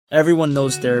Everyone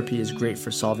knows therapy is great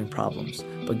for solving problems,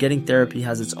 but getting therapy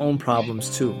has its own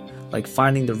problems too, like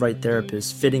finding the right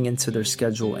therapist, fitting into their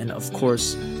schedule, and of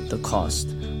course, the cost.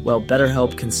 Well,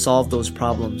 BetterHelp can solve those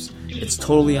problems. It's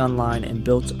totally online and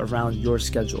built around your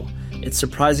schedule. It's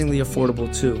surprisingly affordable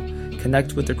too.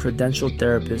 Connect with a credentialed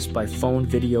therapist by phone,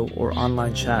 video, or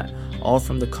online chat, all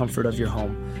from the comfort of your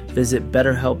home. Visit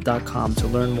BetterHelp.com to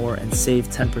learn more and save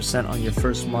 10% on your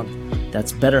first month.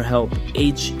 That's BetterHelp,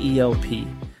 H-E-L-P.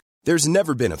 There's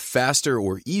never been a faster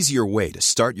or easier way to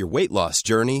start your weight loss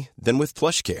journey than with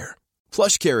PlushCare.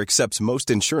 PlushCare accepts most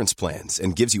insurance plans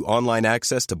and gives you online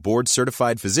access to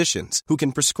board-certified physicians who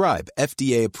can prescribe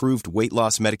FDA-approved weight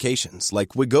loss medications like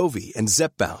Wegovy and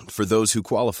Zepbound for those who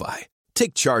qualify.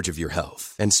 Take charge of your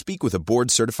health and speak with a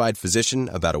board-certified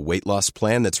physician about a weight loss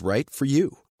plan that's right for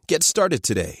you. Get started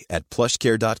today at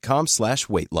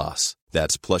plushcare.com/weight loss.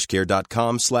 That's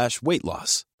plushcare.com/weight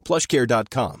loss.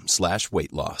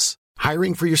 plushcare.com/weight loss.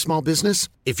 Hiring for your small business?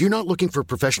 If you're not looking for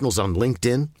professionals on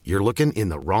LinkedIn, you're looking in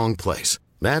the wrong place.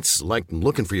 That's like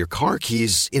looking for your car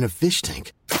keys in a fish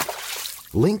tank.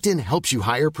 LinkedIn helps you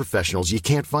hire professionals you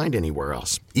can't find anywhere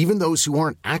else, even those who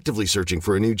aren't actively searching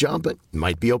for a new job but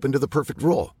might be open to the perfect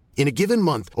role. In a given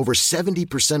month, over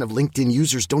 70% of LinkedIn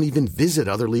users don't even visit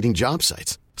other leading job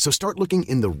sites. So start looking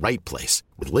in the right place.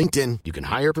 With LinkedIn, you can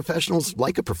hire professionals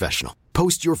like a professional.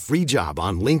 Post your free job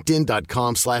on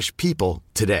linkedin.com/people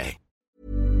today.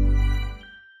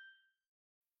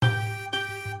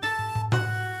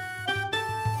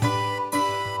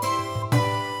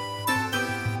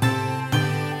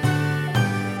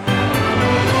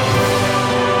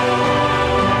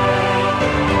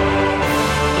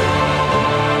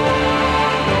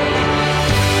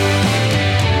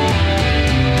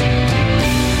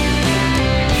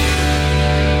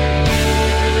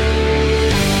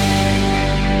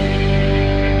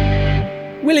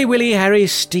 Willie, Harry,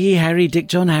 Steve, Harry, Dick,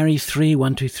 John, Harry, 3,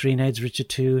 1, 2, 3, Ned's, Richard,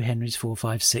 2, Henry's 4,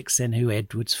 5, 6, then who,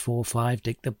 Edward's 4, 5,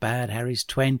 Dick the Bad, Harry's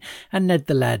Twain, and Ned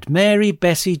the Lad, Mary,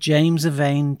 Bessie, James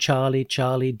Yvain, Charlie,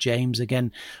 James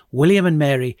again, William and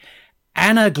Mary,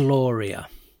 Anna Gloria,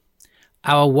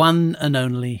 our one and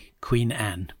only Queen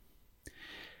Anne.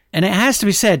 And it has to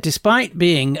be said, despite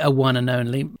being a one and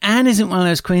only, Anne isn't one of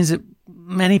those queens that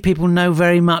many people know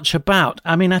very much about.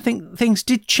 I mean, I think things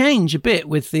did change a bit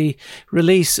with the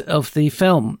release of the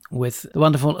film with the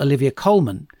wonderful Olivia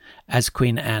Colman as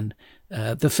Queen Anne,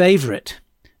 The Favourite,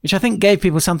 which I think gave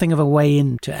people something of a way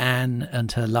into Anne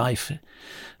and her life.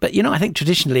 But, I think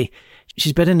traditionally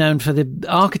she's better known for the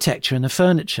architecture and the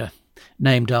furniture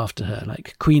named after her,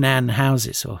 like Queen Anne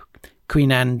houses or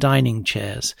Queen Anne dining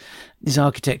chairs. This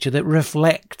architecture that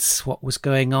reflects what was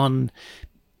going on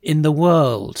in the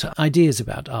world, ideas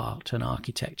about art and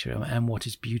architecture and what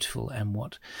is beautiful and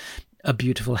what a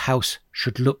beautiful house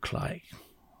should look like.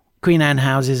 Queen Anne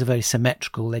houses are very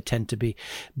symmetrical. They tend to be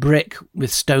brick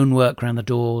with stonework around the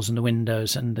doors and the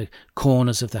windows and the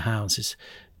corners of the houses.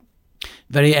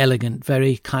 Very elegant,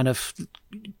 very kind of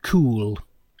cool,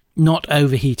 not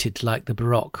overheated like the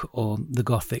Baroque or the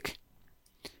Gothic.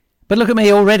 But look at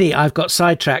me already. I've got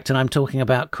sidetracked and I'm talking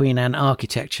about Queen Anne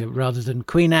architecture rather than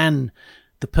Queen Anne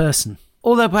the person.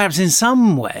 Although perhaps in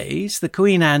some ways the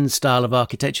Queen Anne style of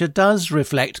architecture does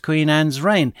reflect Queen Anne's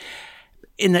reign,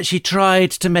 in that she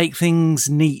tried to make things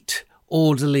neat,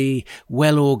 orderly,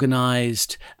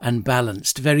 well-organised and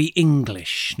balanced, very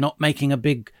English, not making a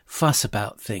big fuss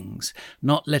about things,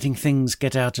 not letting things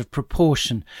get out of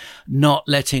proportion, not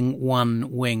letting one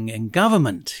wing in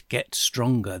government get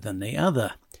stronger than the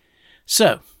other.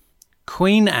 So,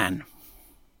 Queen Anne.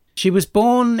 She was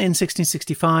born in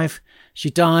 1665. She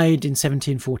died in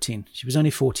 1714. She was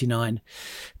only 49.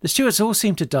 The Stuarts all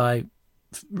seem to die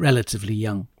relatively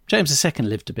young. James II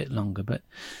lived a bit longer, but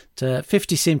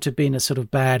 50 seemed to have been a sort of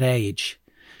bad age.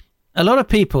 A lot of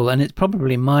people, and it's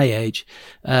probably my age,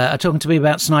 are talking to me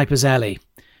about Sniper's Alley,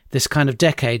 this kind of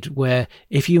decade where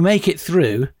if you make it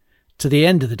through to the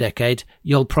end of the decade,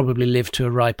 you'll probably live to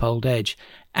a ripe old age.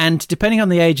 And depending on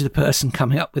the age of the person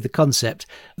coming up with the concept,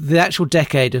 the actual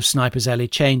decade of Sniper's Alley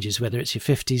changes, whether it's your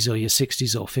 50s or your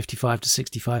 60s or 55 to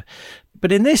 65.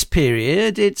 But in this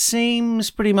period, it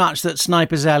seems pretty much that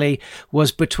Sniper's Alley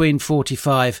was between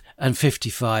 45 and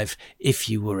 55 if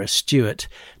you were a Stuart.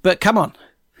 But come on,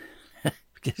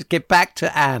 get back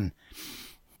to Anne.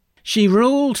 She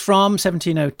ruled from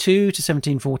 1702 to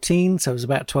 1714, so it was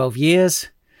about 12 years.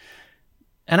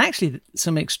 And actually,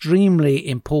 some extremely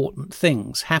important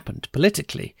things happened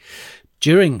politically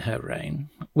during her reign,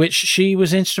 which she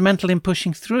was instrumental in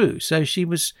pushing through. So she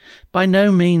was by no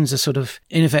means a sort of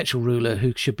ineffectual ruler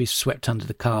who should be swept under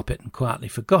the carpet and quietly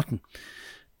forgotten.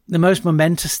 The most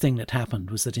momentous thing that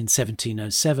happened was that in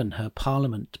 1707, her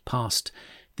parliament passed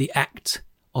the Act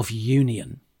of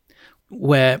Union,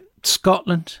 where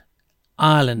Scotland,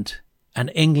 Ireland, and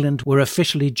England were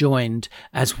officially joined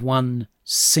as one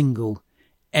single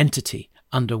entity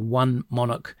under one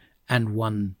monarch and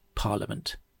one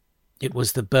parliament. It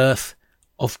was the birth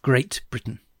of Great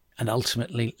Britain and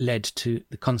ultimately led to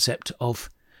the concept of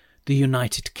the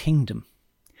United Kingdom.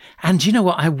 And you know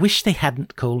what? I wish they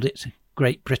hadn't called it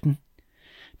Great Britain,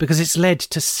 because it's led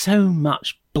to so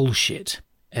much bullshit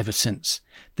ever since.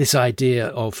 This idea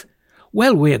of,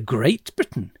 well, we're Great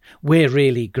Britain. We're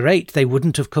really great. They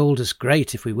wouldn't have called us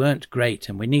great if we weren't great,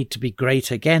 and we need to be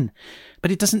great again.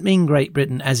 But it doesn't mean Great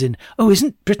Britain as in, oh,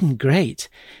 isn't Britain great?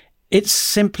 It's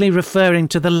simply referring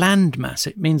to the landmass.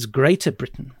 It means Greater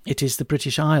Britain. It is the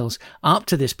British Isles. Up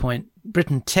to this point,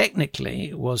 Britain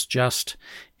technically was just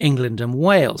England and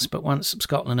Wales, but once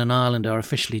Scotland and Ireland are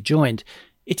officially joined,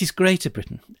 it is Greater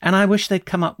Britain. And I wish they'd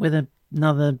come up with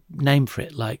another name for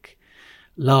it, like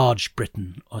Large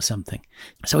Britain or something.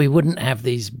 So we wouldn't have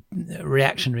these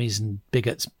reactionaries and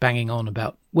bigots banging on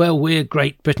about, well, we're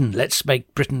Great Britain, let's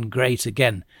make Britain great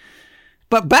again.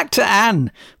 But back to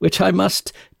Anne, which I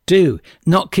must do,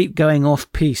 not keep going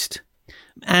off-piste.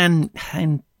 Anne,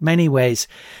 in many ways,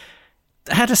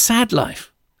 had a sad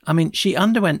life. I mean, she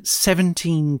underwent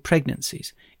 17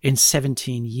 pregnancies in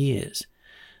 17 years,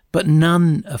 but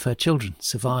none of her children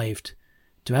survived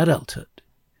to adulthood.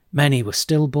 Many were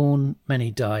stillborn,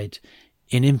 many died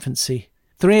in infancy.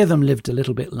 3 of them lived a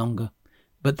little bit longer,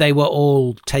 but they were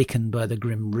all taken by the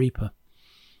Grim Reaper.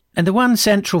 And the one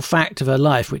central fact of her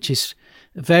life, which is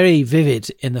very vivid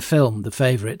in the film, The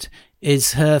Favourite,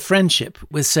 is her friendship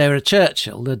with Sarah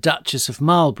Churchill, the Duchess of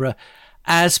Marlborough,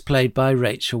 as played by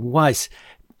Rachel Weisz.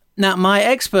 Now, my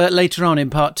expert later on in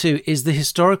part 2 is the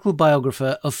historical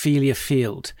biographer Ophelia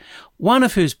Field, one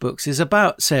of whose books is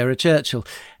about Sarah Churchill,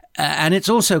 and it's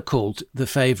also called The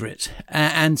Favourite.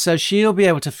 And so she'll be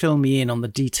able to fill me in on the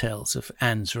details of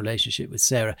Anne's relationship with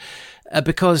Sarah,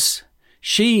 because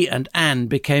she and Anne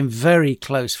became very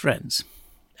close friends,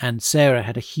 and Sarah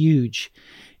had a huge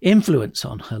influence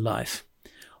on her life.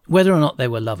 Whether or not they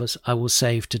were lovers, I will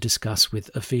save to discuss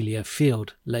with Ophelia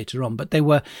Field later on, but they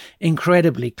were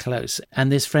incredibly close,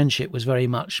 and this friendship was very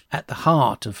much at the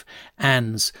heart of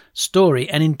Anne's story.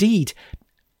 And indeed,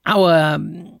 our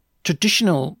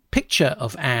traditional picture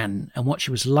of Anne and what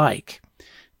she was like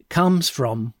comes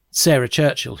from Sarah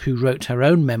Churchill, who wrote her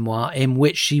own memoir in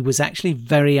which she was actually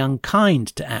very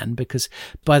unkind to Anne, because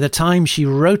by the time she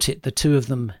wrote it, the two of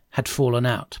them had fallen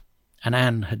out and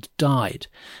Anne had died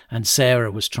and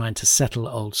Sarah was trying to settle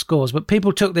old scores. But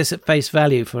people took this at face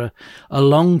value for a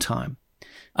long time,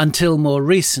 until more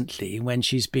recently, when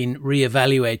she's been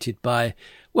reevaluated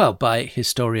by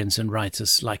historians and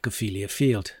writers like Ophelia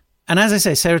Field. And as I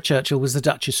say, Sarah Churchill was the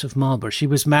Duchess of Marlborough. She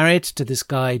was married to this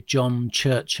guy, John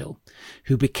Churchill,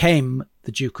 who became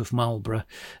the Duke of Marlborough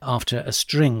after a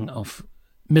string of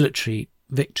military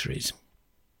victories.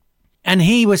 And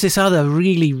he was this other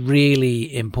really,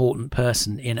 really important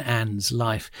person in Anne's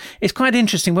life. It's quite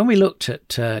interesting. When we looked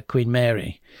at Queen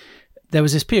Mary, there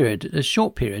was this period, a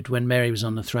short period when Mary was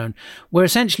on the throne, where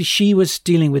essentially she was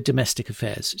dealing with domestic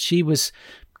affairs. She was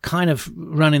kind of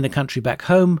running the country back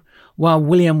home while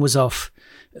William was off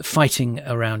fighting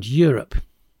around Europe.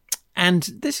 And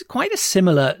this is quite a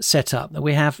similar setup that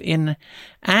we have in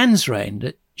Anne's reign,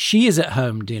 that she is at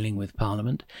home dealing with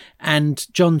Parliament and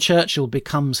John Churchill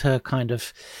becomes her kind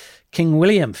of King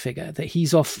William figure, that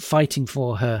he's off fighting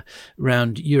for her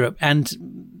around Europe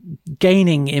and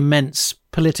gaining immense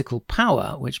political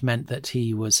power, which meant that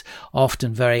he was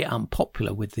often very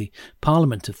unpopular with the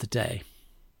Parliament of the day.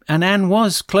 And Anne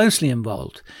was closely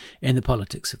involved in the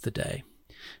politics of the day.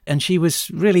 And she was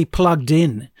really plugged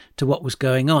in to what was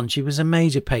going on. She was a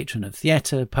major patron of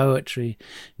theatre, poetry,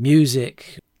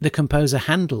 music. The composer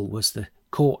Handel was the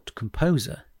court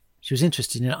composer. She was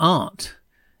interested in art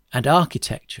and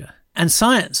architecture and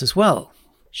science as well.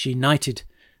 She knighted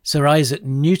Sir Isaac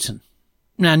Newton.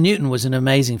 Now, Newton was an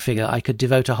amazing figure. I could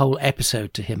devote a whole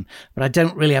episode to him, but I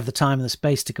don't really have the time and the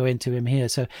space to go into him here.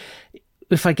 So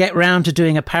if I get round to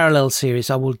doing a parallel series,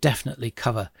 I will definitely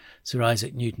cover Sir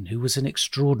Isaac Newton, who was an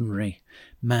extraordinary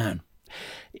man.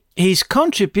 His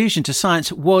contribution to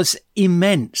science was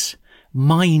immense,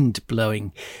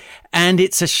 mind-blowing, and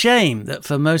it's a shame that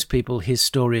for most people his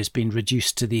story has been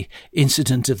reduced to the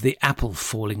incident of the apple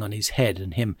falling on his head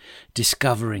and him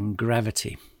discovering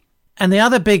gravity. And the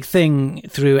other big thing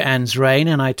through Anne's reign,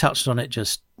 and I touched on it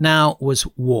just now, was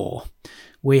war.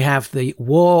 We have the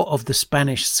War of the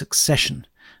Spanish Succession,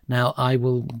 Now, I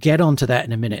will get onto that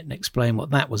in a minute and explain what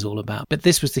that was all about. But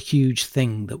this was the huge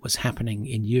thing that was happening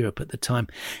in Europe at the time.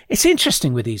 It's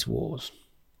interesting with these wars.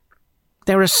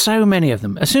 There are so many of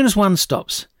them. As soon as one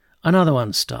stops, another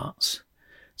one starts.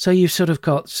 So you've sort of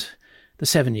got the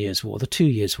 7 Years' War, the 2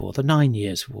 Years' War, the 9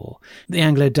 Years' War, the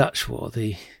Anglo-Dutch War,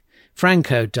 the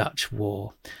Franco-Dutch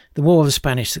War, the War of the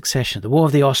Spanish Succession, the War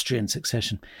of the Austrian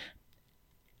Succession.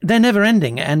 They're never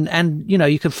ending. And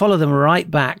you can follow them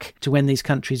right back to when these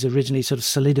countries originally sort of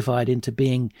solidified into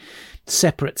being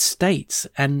separate states.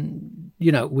 And,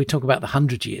 we talk about the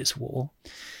 100 Years' War.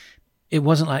 It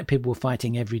wasn't like people were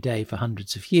fighting every day for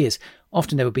hundreds of years.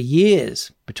 Often there would be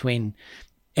years between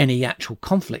any actual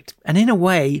conflict. And in a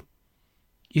way,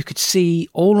 you could see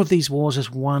all of these wars as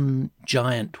one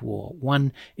giant war,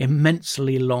 one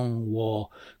immensely long war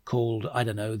called,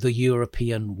 the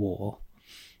European War.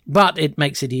 But it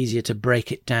makes it easier to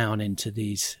break it down into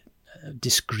these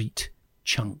discrete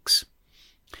chunks.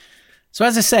 So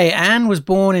as I say, Anne was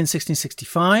born in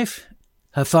 1665.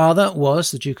 Her father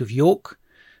was the Duke of York,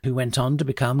 who went on to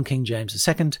become King James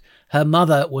II. Her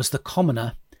mother was the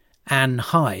commoner, Anne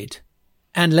Hyde.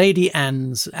 And Lady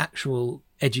Anne's actual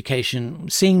education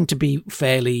seemed to be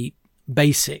fairly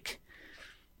basic.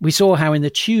 We saw how in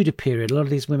the Tudor period, a lot of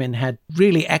these women had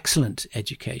really excellent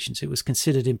educations. It was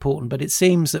considered important, but it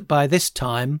seems that by this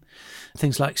time,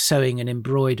 things like sewing and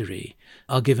embroidery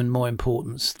are given more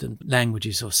importance than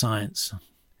languages or science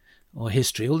or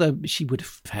history, although she would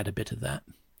have had a bit of that.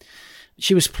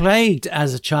 She was plagued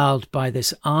as a child by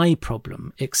this eye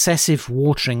problem, excessive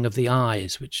watering of the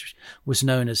eyes, which was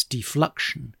known as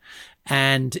defluxion.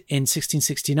 And in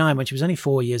 1669, when she was only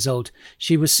 4 years old,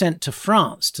 she was sent to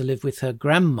France to live with her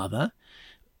grandmother,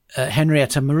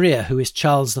 Henrietta Maria, who is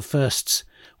Charles I's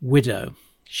widow.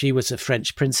 She was a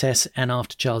French princess, and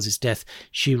after Charles's death,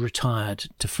 she retired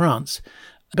to France.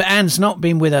 But Anne's not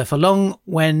been with her for long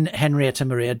when Henrietta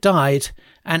Maria died,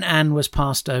 and Anne was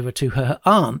passed over to her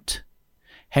aunt,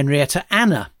 Henrietta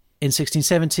Anna, in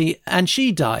 1670, and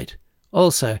she died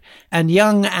also. And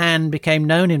young Anne became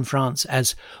known in France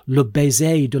as le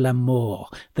baiser de la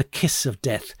mort, the kiss of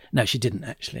death. No, she didn't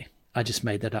actually. I just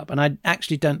made that up. And I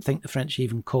actually don't think the French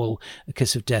even call a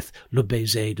kiss of death le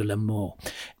baiser de la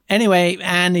mort. Anyway,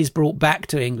 Anne is brought back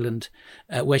to England,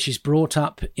 where she's brought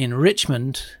up in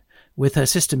Richmond with her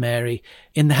sister Mary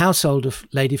in the household of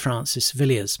Lady Frances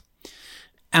Villiers.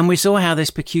 And we saw how this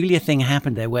peculiar thing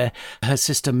happened there, where her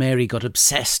sister Mary got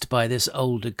obsessed by this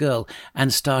older girl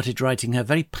and started writing her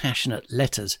very passionate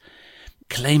letters,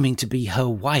 claiming to be her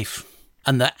wife,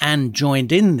 and that Anne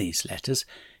joined in these letters,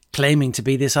 claiming to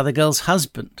be this other girl's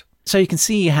husband. So you can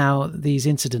see how these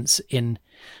incidents in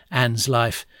Anne's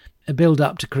life build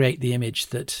up to create the image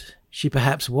that she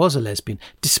perhaps was a lesbian,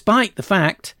 despite the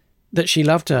fact that she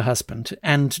loved her husband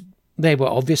and they were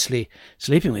obviously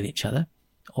sleeping with each other,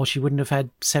 or she wouldn't have had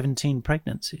 17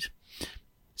 pregnancies.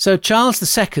 So Charles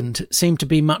II seemed to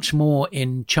be much more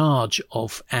in charge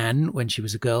of Anne when she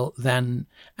was a girl than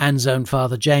Anne's own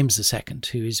father, James II,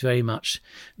 who is very much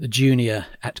the junior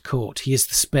at court. He is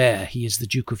the spare. He is the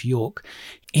Duke of York.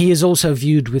 He is also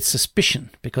viewed with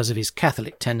suspicion because of his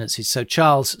Catholic tendencies. So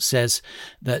Charles says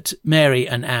that Mary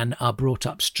and Anne are brought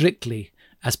up strictly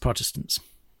as Protestants,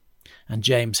 and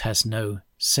James has no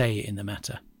say in the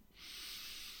matter.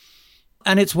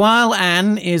 And it's while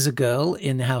Anne is a girl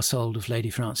in the household of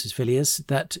Lady Frances Villiers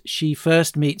that she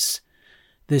first meets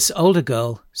this older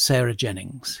girl, Sarah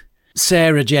Jennings.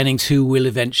 Sarah Jennings, who will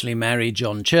eventually marry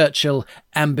John Churchill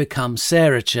and become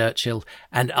Sarah Churchill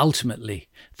and ultimately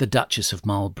the Duchess of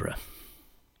Marlborough.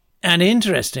 And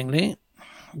interestingly,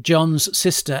 John's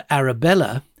sister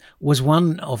Arabella was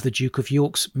one of the Duke of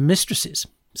York's mistresses.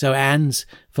 So Anne's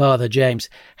father, James,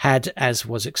 had, as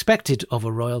was expected of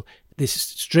a royal, this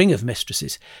string of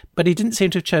mistresses, but he didn't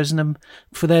seem to have chosen them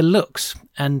for their looks,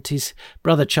 and his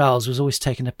brother Charles was always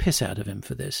taking a piss out of him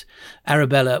for this.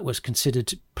 Arabella was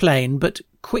considered plain but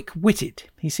quick-witted.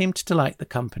 He seemed to like the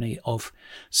company of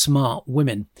smart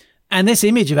women. And this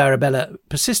image of Arabella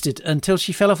persisted until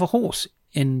she fell off a horse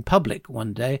in public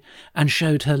one day and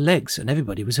showed her legs, and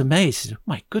everybody was amazed.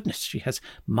 My goodness, she has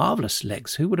marvellous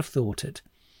legs. Who would have thought it?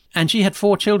 And she had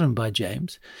 4 children by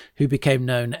James, who became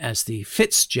known as the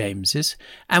Fitzjameses,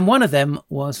 and one of them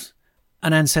was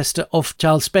an ancestor of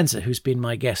Charles Spencer, who's been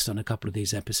my guest on a couple of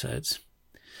these episodes.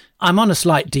 I'm on a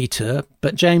slight detour,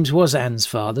 but James was Anne's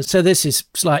father, so this is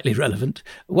slightly relevant.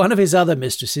 One of his other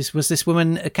mistresses was this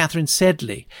woman, Catherine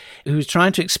Sedley, who was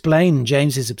trying to explain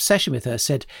James's obsession with her,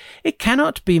 said, "It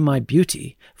cannot be my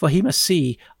beauty, for he must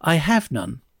see I have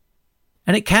none.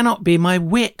 And it cannot be my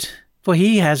wit, for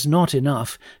he has not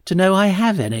enough to know I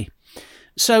have any."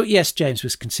 So, yes, James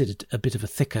was considered a bit of a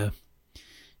thicko.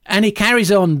 And he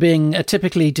carries on being a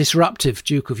typically disruptive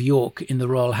Duke of York in the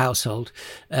royal household,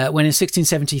 when in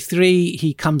 1673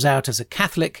 he comes out as a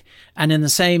Catholic and in the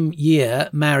same year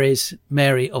marries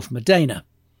Mary of Modena,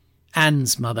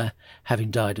 Anne's mother having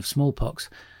died of smallpox.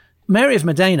 Mary of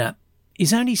Modena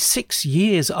is only 6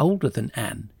 years older than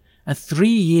Anne and 3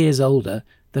 years older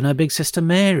than her big sister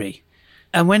Mary.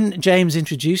 And when James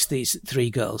introduced these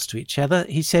three girls to each other,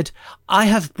 he said, "I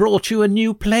have brought you a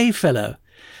new playfellow."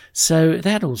 So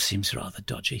that all seems rather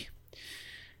dodgy.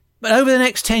 But over the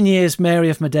next 10 years, Mary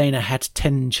of Modena had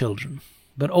 10 children,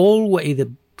 but all were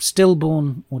either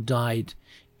stillborn or died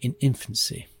in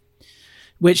infancy,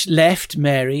 which left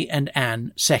Mary and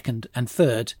Anne second and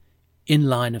third in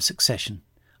line of succession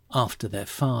after their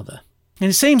father. And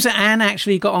it seems that Anne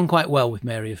actually got on quite well with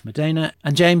Mary of Modena,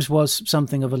 and James was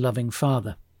something of a loving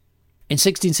father. In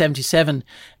 1677,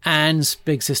 Anne's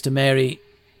big sister Mary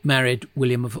married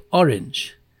William of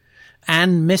Orange.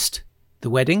 Anne missed the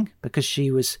wedding because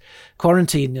she was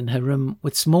quarantined in her room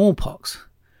with smallpox,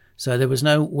 so there was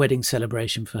no wedding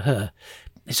celebration for her.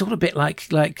 It's all a bit like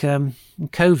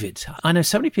COVID. I know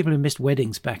so many people who missed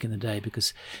weddings back in the day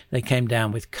because they came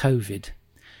down with COVID.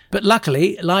 But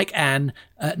luckily, like Anne,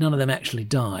 none of them actually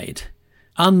died.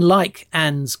 Unlike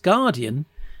Anne's guardian,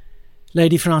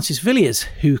 Lady Frances Villiers,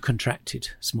 who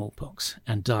contracted smallpox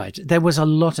and died. There was a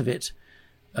lot of it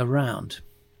around.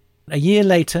 A year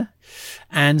later,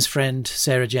 Anne's friend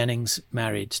Sarah Jennings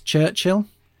married Churchill,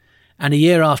 and a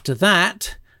year after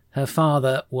that, her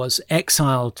father was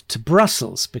exiled to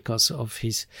Brussels because of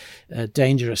his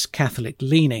dangerous Catholic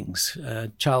leanings.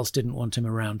 Charles didn't want him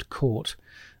around court.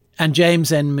 And James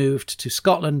then moved to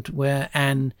Scotland, where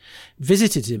Anne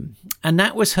visited him. And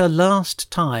that was her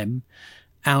last time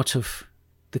out of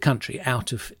the country,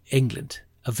 out of England,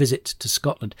 a visit to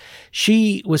Scotland.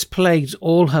 She was plagued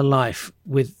all her life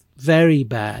with very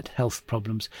bad health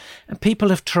problems, and people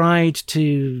have tried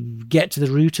to get to the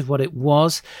root of what it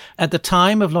was. At the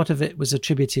time, a lot of it was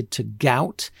attributed to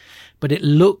gout, but it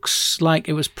looks like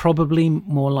it was probably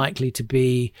more likely to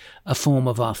be a form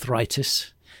of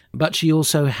arthritis. But she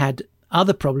also had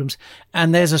other problems,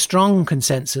 and there's a strong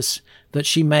consensus that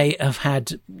she may have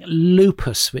had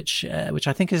lupus, which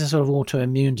I think is a sort of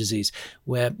autoimmune disease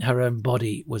where her own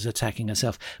body was attacking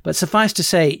herself. But suffice to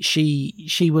say,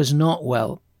 she was not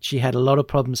well. She had a lot of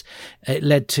problems. It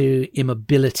led to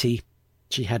immobility.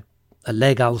 She had a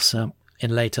leg ulcer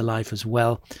in later life as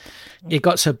well. It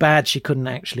got so bad she couldn't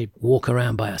actually walk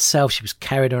around by herself. She was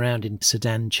carried around in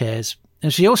sedan chairs.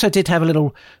 And she also did have a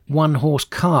little one-horse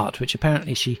cart, which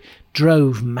apparently she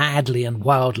drove madly and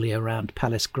wildly around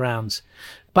palace grounds.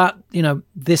 But,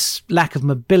 this lack of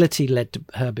mobility led to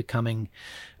her becoming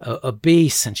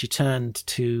obese, and she turned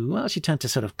to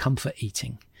sort of comfort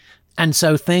eating. And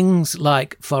so things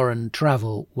like foreign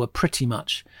travel were pretty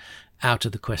much out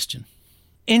of the question.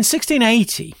 In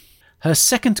 1680, her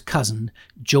second cousin,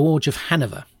 George of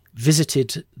Hanover,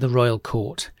 visited the royal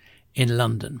court in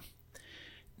London.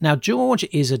 Now, George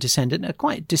is a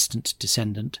quite distant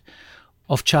descendant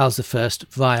of Charles I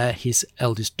via his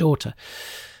eldest daughter.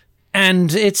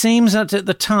 And it seems that at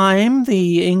the time,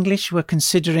 the English were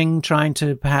considering trying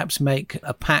to perhaps make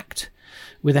a pact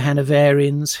with the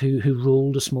Hanoverians who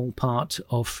ruled a small part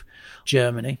of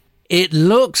Germany. It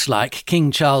looks like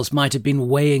King Charles might have been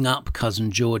weighing up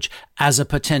cousin George as a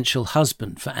potential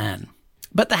husband for Anne.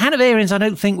 But the Hanoverians, I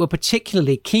don't think, were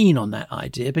particularly keen on that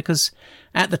idea because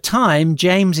at the time,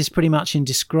 James is pretty much in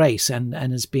disgrace and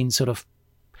has been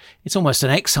it's almost an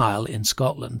exile in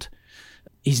Scotland.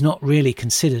 He's not really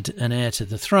considered an heir to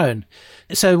the throne.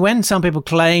 So when some people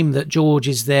claim that George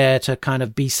is there to kind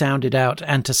of be sounded out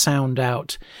and to sound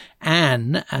out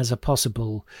Anne as a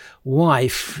possible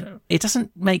wife, it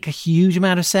doesn't make a huge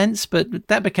amount of sense, but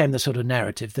that became the sort of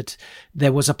narrative that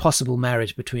there was a possible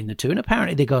marriage between the two, and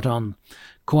apparently they got on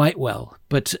quite well.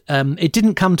 But it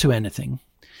didn't come to anything.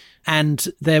 And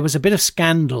there was a bit of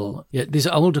scandal. This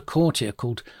older courtier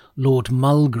called Lord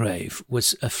Mulgrave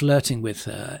was flirting with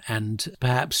her and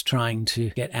perhaps trying to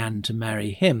get Anne to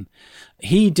marry him.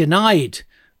 He denied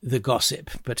the gossip,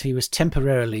 but he was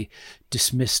temporarily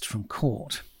dismissed from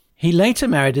court. He later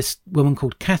married this woman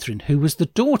called Catherine, who was the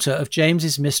daughter of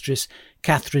James's mistress,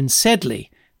 Catherine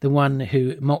Sedley, the one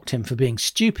who mocked him for being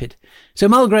stupid. So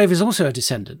Mulgrave is also a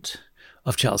descendant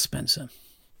of Charles Spencer.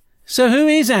 So who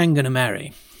is Anne going to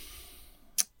marry?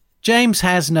 James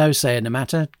has no say in the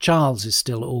matter. Charles is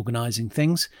still organising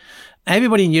things.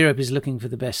 Everybody in Europe is looking for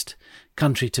the best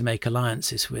country to make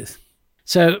alliances with.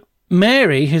 So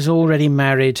Mary has already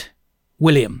married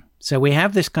William. So we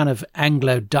have this kind of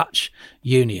Anglo-Dutch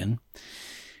union.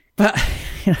 But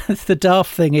the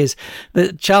daft thing is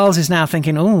that Charles is now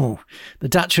thinking, oh, the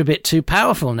Dutch are a bit too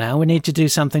powerful now. We need to do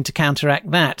something to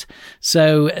counteract that.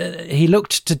 So he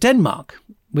looked to Denmark,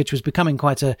 which was becoming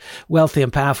quite a wealthy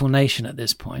and powerful nation at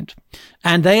this point.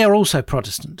 And they are also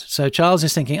Protestant. So Charles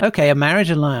is thinking, okay, a marriage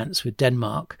alliance with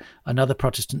Denmark, another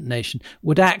Protestant nation,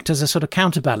 would act as a sort of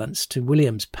counterbalance to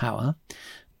William's power.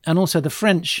 And also the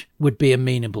French would be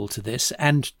amenable to this.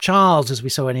 And Charles, as we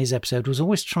saw in his episode, was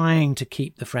always trying to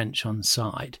keep the French on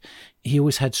side. He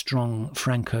always had strong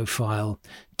Francophile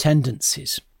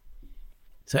tendencies.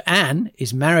 So Anne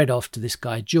is married off to this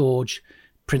guy, George,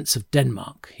 Prince of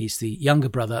Denmark. He's the younger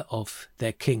brother of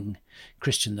their king,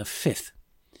 Christian V.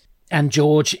 And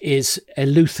George is a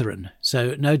Lutheran,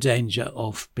 so no danger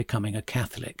of becoming a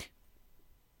Catholic.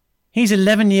 He's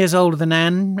 11 years older than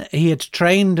Anne. He had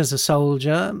trained as a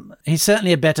soldier. He's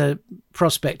certainly a better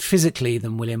prospect physically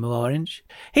than William of Orange.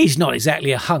 He's not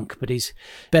exactly a hunk, but he's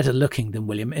better looking than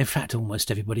William. In fact, almost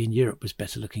everybody in Europe was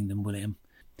better looking than William.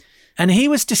 And he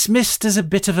was dismissed as a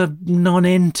bit of a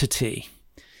non-entity.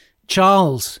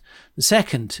 Charles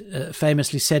II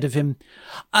famously said of him,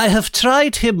 "I have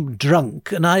tried him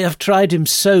drunk and I have tried him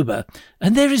sober,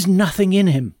 and there is nothing in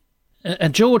him."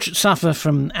 And George suffered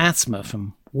from asthma,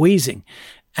 from wheezing,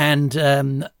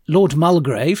 and Lord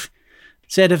Mulgrave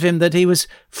said of him that he was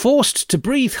forced to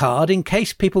breathe hard in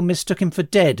case people mistook him for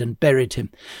dead and buried him.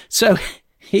 So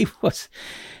he was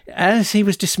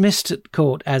dismissed at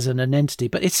court as an nonentity,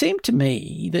 but it seemed to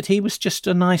me that he was just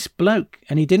a nice bloke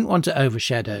and he didn't want to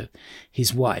overshadow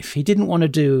his wife. He didn't want to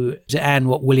do to Anne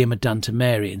what William had done to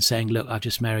Mary and saying, look, I've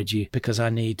just married you because I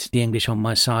need the English on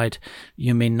my side.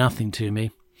 You mean nothing to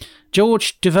me.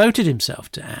 George devoted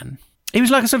himself to Anne. He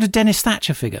was like a sort of Dennis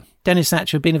Thatcher figure. Dennis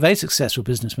Thatcher had been a very successful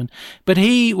businessman, but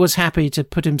he was happy to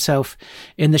put himself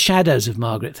in the shadows of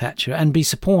Margaret Thatcher and be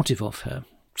supportive of her.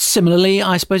 Similarly,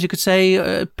 I suppose you could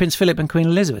say Prince Philip and Queen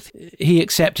Elizabeth. He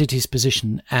accepted his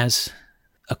position as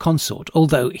a consort,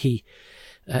 although he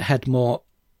had more,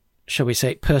 shall we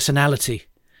say, personality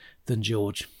than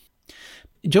George.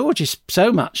 George is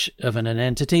so much of an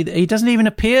entity that he doesn't even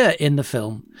appear in the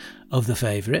film of The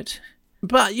Favourite.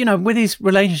 But, you know, with his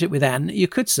relationship with Anne, you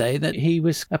could say that he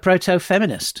was a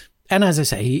proto-feminist. And as I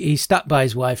say, he stuck by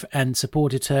his wife and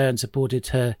supported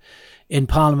her in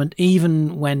Parliament,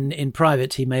 even when in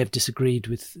private he may have disagreed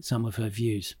with some of her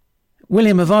views.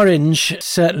 William of Orange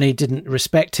certainly didn't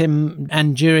respect him,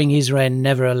 and during his reign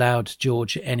never allowed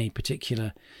George any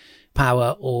particular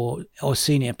power or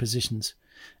senior positions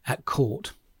at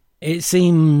court. It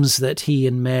seems that he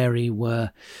and Mary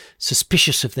were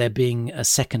suspicious of there being a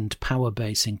second power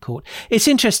base in court. It's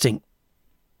interesting.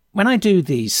 When I do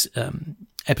these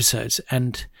episodes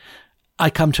and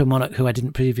I come to a monarch who I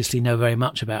didn't previously know very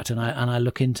much about and I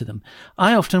look into them,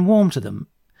 I often warm to them.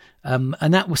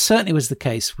 And that certainly was the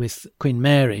case with Queen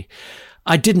Mary.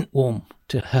 I didn't warm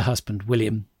to her husband,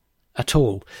 William, at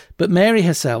all. But Mary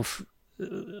herself,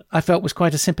 I felt, was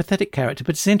quite a sympathetic character.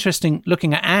 But it's interesting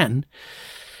looking at Anne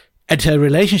and her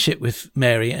relationship with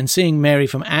Mary and seeing Mary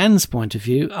from Anne's point of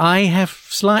view. I have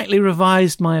slightly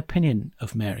revised my opinion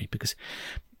of Mary because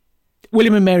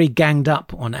William and Mary ganged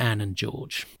up on Anne and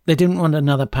George. They didn't want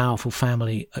another powerful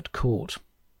family at court.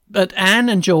 But Anne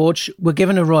and George were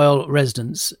given a royal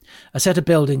residence, a set of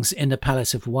buildings in the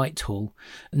Palace of Whitehall,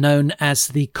 known as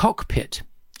the Cockpit.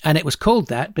 And it was called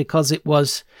that because it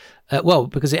was,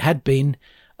 because it had been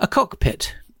a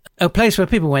cockpit, a place where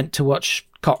people went to watch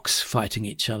cocks fighting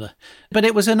each other. But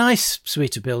it was a nice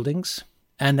suite of buildings,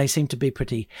 and they seemed to be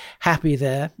pretty happy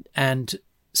there. And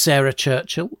Sarah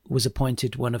Churchill was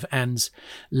appointed one of Anne's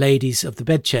ladies of the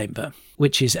bedchamber,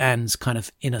 which is Anne's kind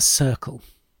of inner circle.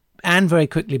 Anne very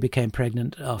quickly became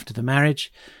pregnant after the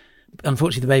marriage.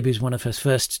 Unfortunately, the baby was one of her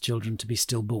first children to be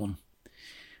stillborn.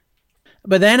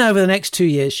 But then over the next 2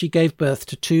 years, she gave birth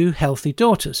to two healthy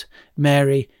daughters,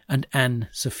 Mary and Anne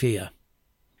Sophia.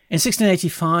 In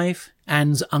 1685,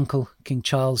 Anne's uncle, King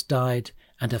Charles, died,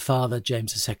 and her father,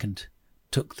 James II,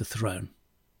 took the throne.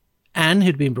 Anne,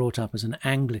 who'd been brought up as an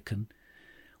Anglican,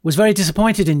 was very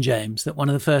disappointed in James that one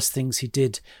of the first things he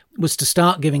did was to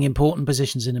start giving important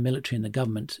positions in the military and the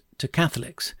government to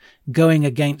Catholics, going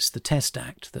against the Test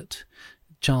Act that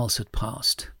Charles had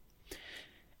passed.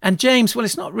 And James, well,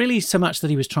 it's not really so much that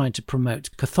he was trying to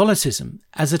promote Catholicism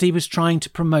as that he was trying to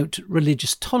promote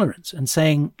religious tolerance and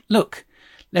saying, look,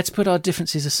 let's put our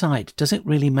differences aside. Does it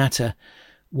really matter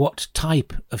what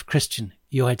type of Christian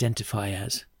you identify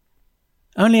as?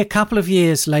 Only a couple of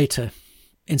years later,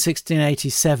 in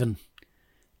 1687,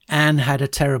 Anne had a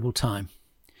terrible time.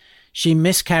 She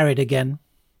miscarried again.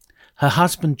 Her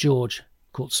husband, George,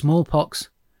 caught smallpox,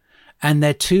 and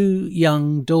their two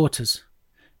young daughters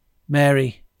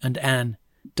Mary and Anne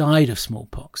died of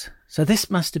smallpox. So this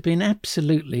must have been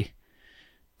absolutely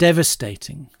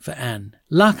devastating for Anne.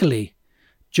 Luckily,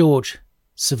 George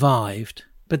survived,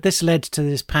 but this led to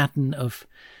this pattern of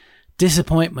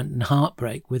disappointment and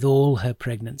heartbreak with all her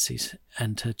pregnancies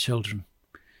and her children.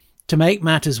 To make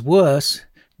matters worse,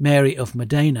 Mary of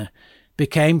Modena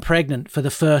became pregnant for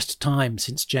the first time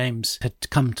since James had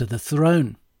come to the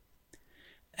throne.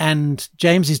 And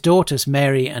James's daughters,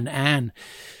 Mary and Anne,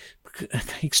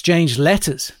 exchanged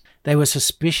letters. They were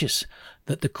suspicious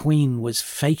that the Queen was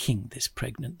faking this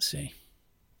pregnancy.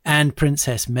 And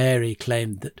Princess Mary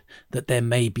claimed that there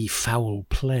may be foul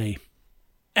play.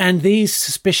 And these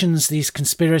suspicions, these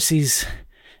conspiracies,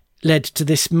 led to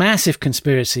this massive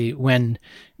conspiracy when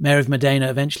Mary of Modena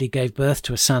eventually gave birth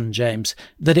to a son, James,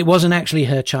 that it wasn't actually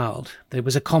her child. There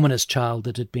was a commoner's child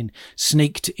that had been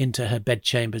sneaked into her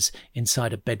bedchambers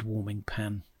inside a bed-warming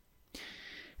pan.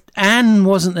 Anne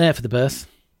wasn't there for the birth.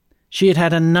 She had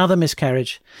had another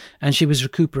miscarriage and she was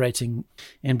recuperating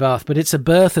in Bath. But it's the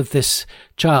birth of this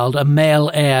child, a male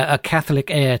heir, a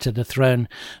Catholic heir to the throne,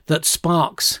 that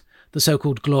sparks the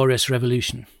so-called Glorious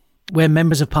Revolution, where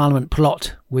members of Parliament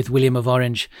plot with William of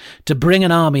Orange to bring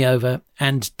an army over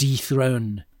and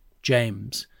dethrone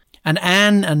James. And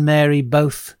Anne and Mary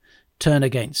both turn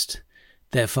against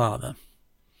their father,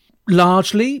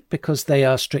 largely because they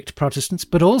are strict Protestants,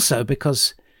 but also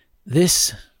because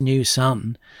this new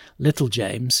son, little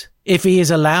James, if he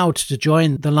is allowed to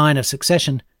join the line of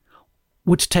succession,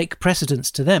 would take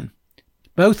precedence to them.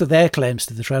 Both of their claims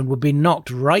to the throne would be knocked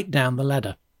right down the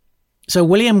ladder. So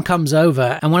William comes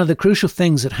over, and one of the crucial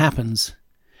things that happens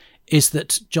is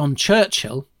that John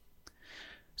Churchill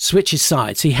switches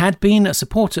sides. He had been a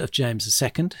supporter of James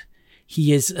II.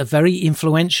 He is a very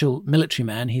influential military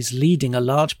man. He's leading a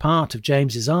large part of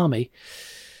James's army.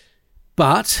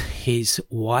 But his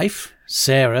wife,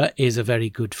 Sarah, is a very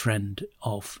good friend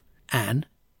of Anne.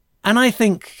 And I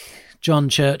think John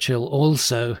Churchill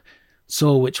also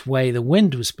saw which way the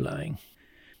wind was blowing,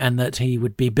 and that he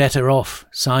would be better off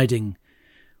siding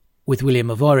with William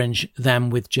of Orange than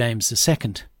with James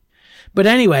II. But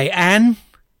anyway, Anne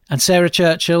and Sarah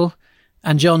Churchill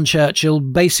and John Churchill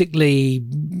basically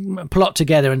plot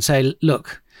together and say,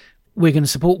 look, we're going to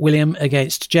support William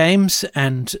against James,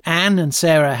 and Anne and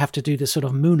Sarah have to do this sort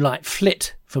of moonlight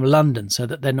flit from London so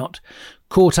that they're not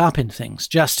caught up in things,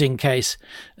 just in case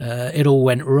it all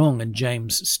went wrong and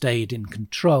James stayed in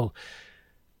control.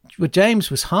 But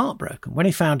James was heartbroken when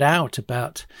he found out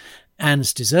about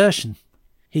Anne's desertion.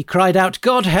 He cried out,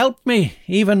 "God help me,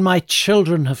 even my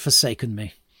children have forsaken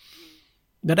me."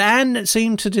 But Anne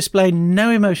seemed to display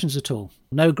no emotions at all,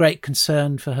 no great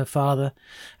concern for her father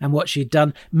and what she'd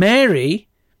done. Mary,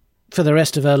 for the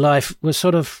rest of her life, was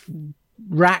sort of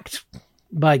racked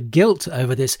by guilt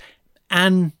over this.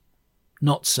 Anne,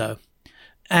 not so.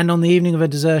 And on the evening of her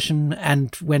desertion,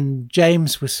 and when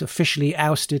James was officially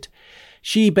ousted,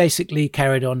 she basically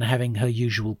carried on having her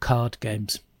usual card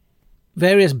games.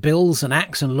 Various bills and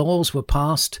acts and laws were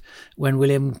passed when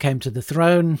William came to the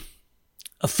throne,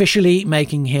 officially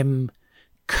making him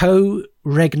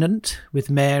co-regnant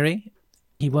with Mary.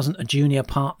 He wasn't a junior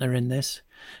partner in this.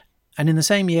 And in the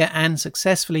same year, Anne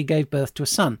successfully gave birth to a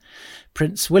son,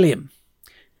 Prince William,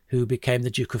 who became the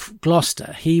Duke of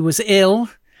Gloucester. He was ill,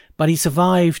 but he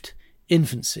survived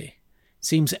infancy. It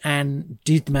seems Anne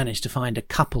did manage to find a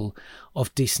couple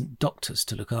of decent doctors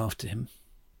to look after him.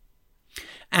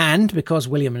 And because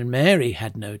William and Mary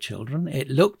had no children, it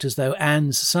looked as though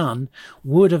Anne's son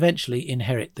would eventually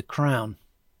inherit the crown.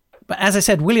 But as I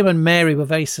said, William and Mary were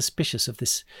very suspicious of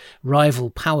this rival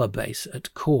power base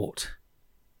at court.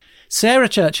 Sarah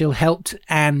Churchill helped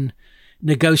Anne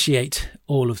negotiate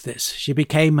all of this. She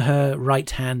became her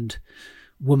right-hand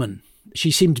woman.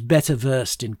 She seemed better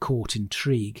versed in court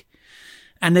intrigue.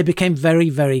 And they became very,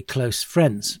 very close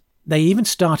friends. They even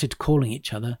started calling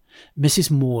each other Mrs.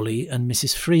 Morley and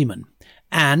Mrs. Freeman.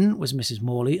 Anne was Mrs.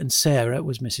 Morley and Sarah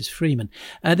was Mrs. Freeman.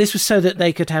 This was so that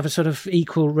they could have a sort of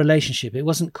equal relationship. It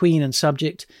wasn't queen and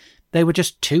subject. They were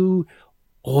just two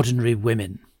ordinary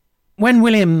women. When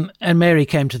William and Mary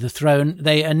came to the throne,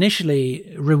 they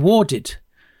initially rewarded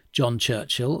John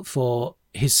Churchill for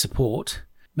his support,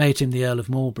 made him the Earl of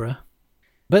Marlborough.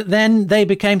 But then they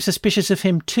became suspicious of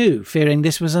him too, fearing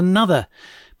this was another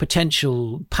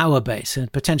potential power base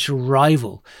and potential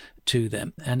rival to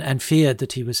them, and feared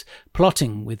that he was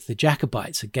plotting with the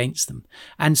Jacobites against them.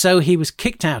 And so he was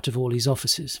kicked out of all his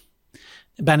offices,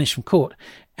 banished from court.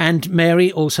 And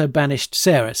Mary also banished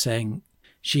Sarah, saying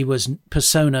she was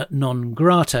persona non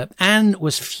grata. Anne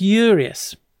was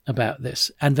furious about this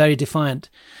and very defiant.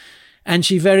 And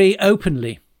she very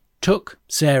openly took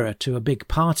Sarah to a big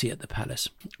party at the palace,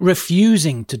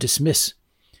 refusing to dismiss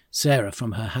Sarah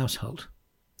from her household.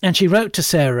 And she wrote to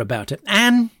Sarah about it.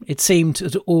 Anne, it seemed,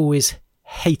 had always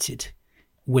hated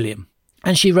William.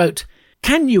 And she wrote,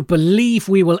 "Can you believe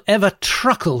we will ever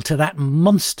truckle to that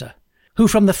monster who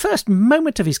from the first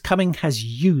moment of his coming has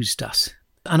used us?"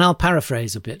 And I'll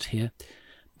paraphrase a bit here.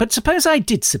 "But suppose I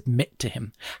did submit to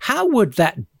him, how would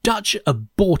that Dutch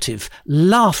abortive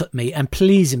laugh at me and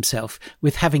please himself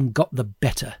with having got the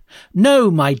better?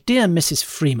 No, my dear Mrs.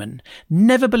 Freeman,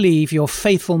 never believe your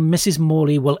faithful Mrs.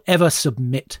 Morley will ever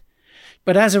submit."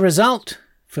 But as a result,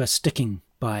 for sticking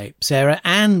by Sarah,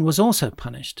 Anne was also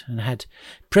punished and had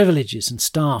privileges and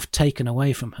staff taken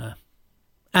away from her.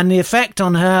 And the effect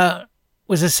on her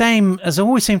was the same as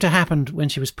always seemed to happen when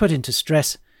she was put into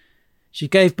stress. She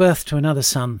gave birth to another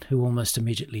son who almost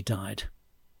immediately died.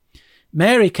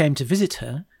 Mary came to visit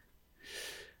her,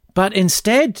 but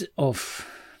instead of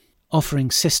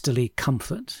offering sisterly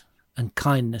comfort and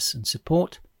kindness and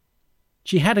support,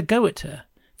 she had a go at her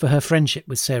for her friendship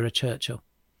with Sarah Churchill.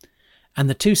 And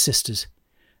the two sisters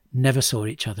never saw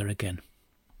each other again.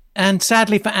 And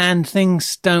sadly for Anne,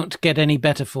 things don't get any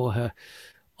better for her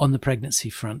on the pregnancy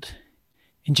front.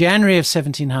 In January of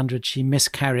 1700, she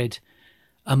miscarried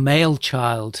a male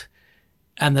child,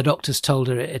 and the doctors told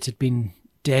her it had been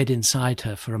dead inside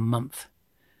her for a month.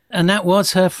 And that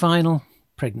was her final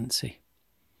pregnancy.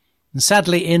 And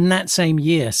sadly, in that same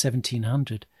year,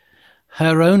 1700,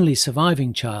 her only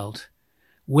surviving child,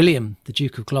 William, the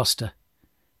Duke of Gloucester,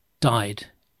 died.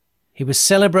 He was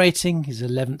celebrating his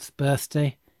 11th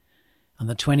birthday on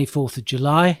the 24th of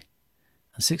July,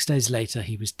 and 6 days later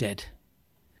he was dead.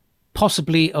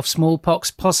 Possibly of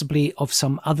smallpox, possibly of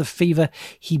some other fever.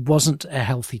 He wasn't a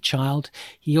healthy child.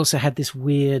 He also had this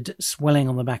weird swelling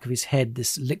on the back of his head,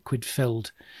 this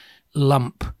liquid-filled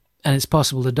lump. And it's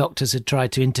possible the doctors had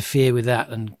tried to interfere with that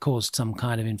and caused some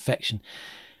kind of infection.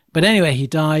 But anyway, he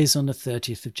dies on the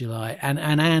 30th of July, and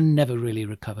Anne never really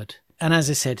recovered. And as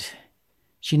I said,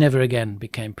 she never again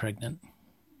became pregnant.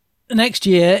 The next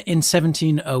year, in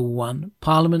 1701,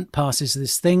 Parliament passes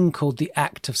this thing called the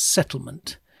Act of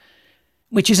Settlement,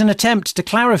 which is an attempt to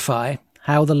clarify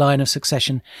how the line of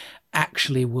succession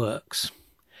actually works.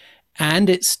 And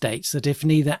it states that if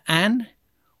neither Anne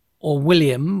or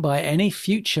William, by any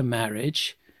future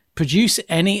marriage, produce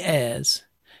any heirs,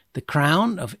 the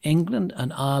crown of England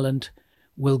and Ireland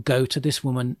will go to this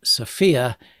woman,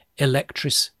 Sophia,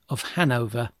 Electress of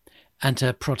Hanover, and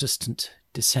her Protestant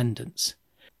descendants.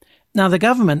 Now, the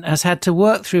government has had to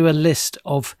work through a list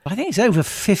of, I think it's over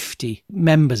 50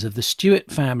 members of the Stuart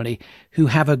family who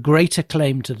have a greater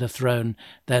claim to the throne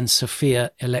than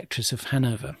Sophia, Electress of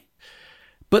Hanover.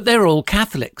 But they're all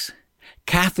Catholics.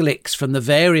 Catholics from the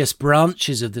various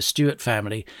branches of the Stuart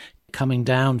family coming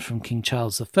down from King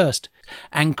Charles I.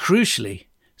 And crucially,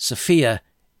 Sophia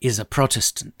is a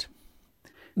Protestant.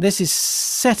 This is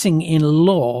setting in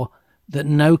law that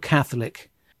no Catholic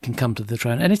can come to the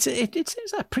throne. And it's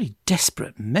like pretty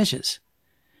desperate measures.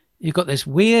 You've got this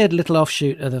weird little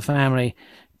offshoot of the family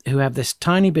who have this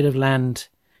tiny bit of land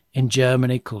in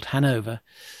Germany called Hanover.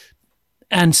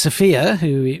 And Sophia,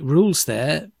 who rules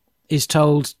there, is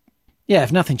told, yeah,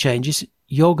 if nothing changes,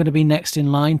 you're going to be next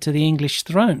in line to the English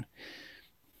throne.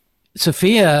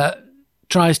 Sophia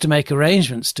tries to make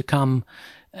arrangements to come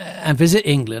and visit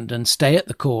England and stay at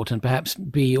the court and perhaps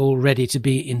be all ready to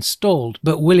be installed.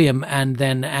 But William and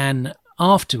then Anne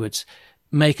afterwards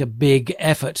make a big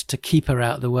effort to keep her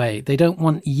out of the way. They don't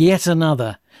want yet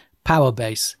another power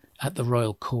base at the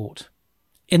royal court.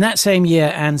 In that same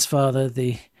year, Anne's father,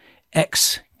 the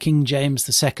ex-King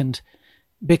James II,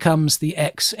 becomes the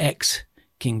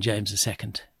ex-King James II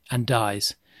and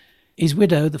dies. His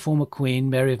widow, the former queen,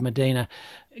 Mary of Modena,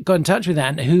 got in touch with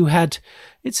Anne, who had,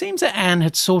 it seems that Anne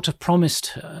had sort of promised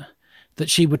her that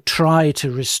she would try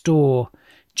to restore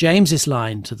James's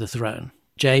line to the throne.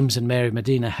 James and Mary of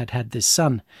Modena had had this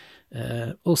son,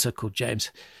 also called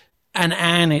James. And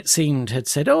Anne, it seemed, had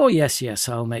said, oh, yes,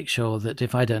 I'll make sure that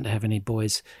if I don't have any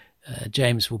boys,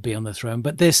 James will be on the throne.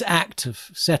 But this act of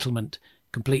settlement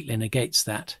completely negates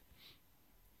that.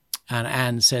 And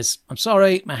Anne says, I'm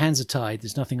sorry, my hands are tied.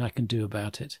 There's nothing I can do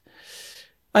about it.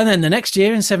 And then the next year,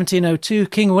 in 1702,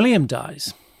 King William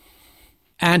dies.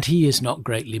 And he is not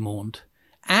greatly mourned.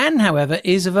 Anne, however,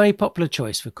 is a very popular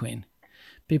choice for queen.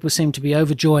 People seemed to be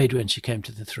overjoyed when she came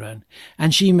to the throne.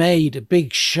 And she made a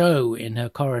big show in her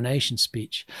coronation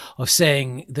speech of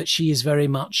saying that she is very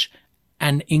much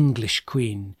an English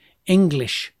queen,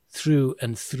 English through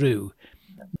and through,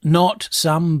 not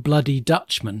some bloody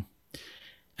Dutchman.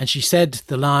 And she said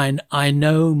the line, I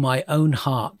know my own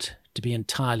heart to be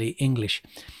entirely English.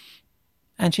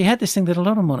 And she had this thing that a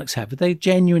lot of monarchs have, but they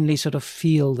genuinely sort of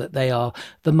feel that they are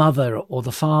the mother or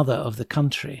the father of the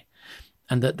country,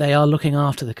 and that they are looking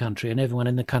after the country and everyone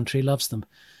in the country loves them.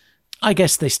 I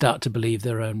guess they start to believe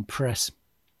their own press.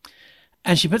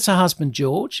 And she puts her husband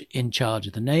George in charge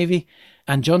of the Navy,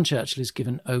 and John Churchill is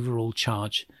given overall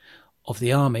charge of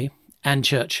the army, and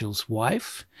Churchill's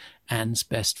wife, Anne's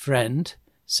best friend,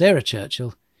 Sarah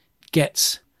Churchill,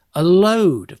 gets a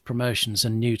load of promotions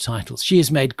and new titles. She is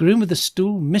made Groom of the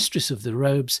Stool, Mistress of the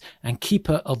Robes, and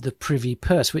Keeper of the Privy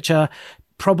Purse, which are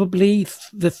probably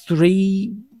the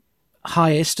three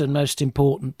highest and most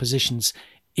important positions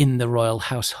in the royal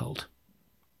household.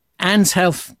 Anne's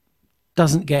health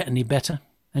doesn't get any better,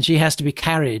 and she has to be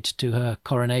carried to her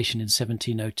coronation in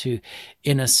 1702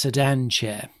 in a sedan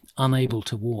chair, unable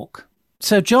to walk.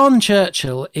 So John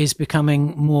Churchill is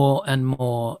becoming more and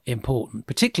more important,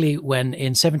 particularly when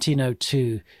in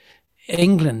 1702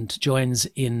 England joins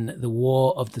in the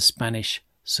War of the Spanish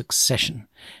Succession.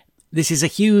 This is a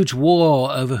huge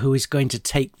war over who is going to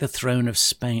take the throne of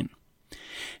Spain.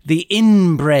 The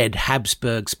inbred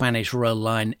Habsburg Spanish royal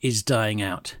line is dying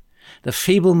out. The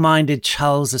feeble-minded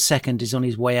Charles II is on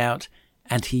his way out,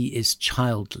 and he is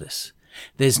childless.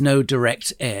 There's no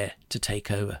direct heir to take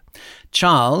over.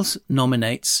 Charles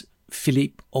nominates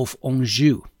Philippe of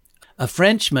Anjou, a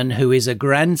Frenchman who is a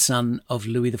grandson of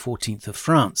Louis XIV of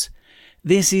France.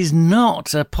 This is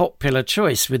not a popular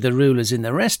choice with the rulers in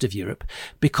the rest of Europe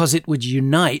because it would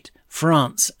unite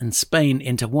France and Spain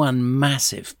into one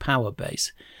massive power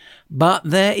base. But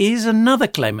there is another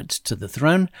claimant to the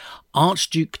throne,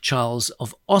 Archduke Charles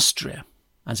of Austria,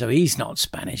 and so he's not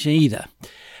Spanish either.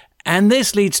 And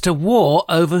this leads to war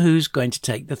over who's going to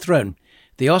take the throne.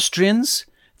 The Austrians,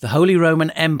 the Holy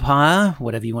Roman Empire,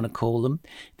 whatever you want to call them,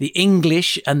 the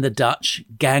English and the Dutch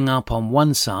gang up on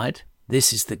one side.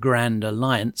 This is the Grand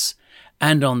Alliance.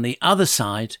 And on the other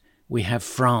side, we have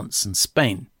France and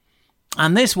Spain.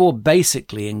 And this war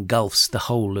basically engulfs the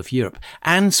whole of Europe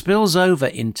and spills over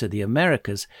into the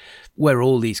Americas, where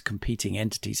all these competing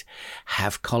entities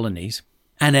have colonies,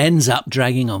 and ends up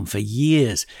dragging on for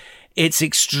years. It's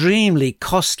extremely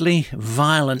costly,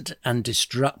 violent and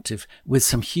destructive, with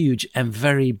some huge and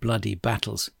very bloody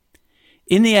battles.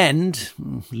 In the end,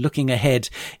 looking ahead,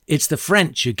 it's the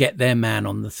French who get their man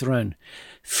on the throne.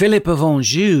 Philip of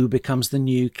Anjou becomes the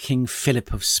new King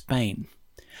Philip of Spain.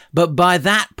 But by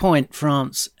that point,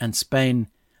 France and Spain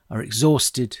are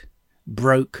exhausted,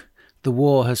 broke. The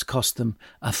war has cost them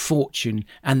a fortune,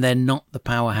 and they're not the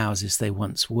powerhouses they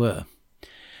once were.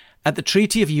 At the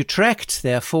Treaty of Utrecht,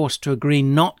 they are forced to agree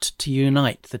not to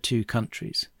unite the two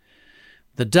countries.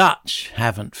 The Dutch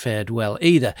haven't fared well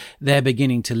either. They're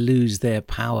beginning to lose their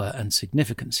power and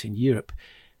significance in Europe.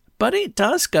 But it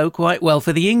does go quite well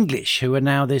for the English, who are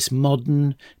now this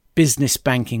modern business,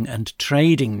 banking and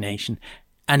trading nation.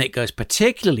 And it goes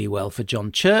particularly well for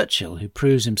John Churchill, who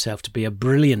proves himself to be a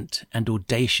brilliant and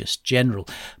audacious general.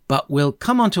 But we'll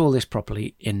come on to all this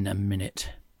properly in a minute.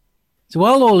 So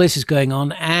while all this is going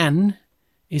on, Anne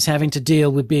is having to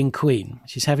deal with being queen.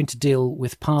 She's having to deal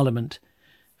with Parliament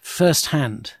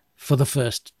firsthand for the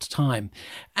first time.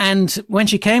 And when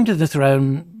she came to the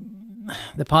throne,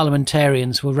 the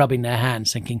parliamentarians were rubbing their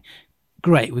hands thinking,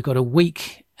 great, we've got a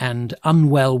weak and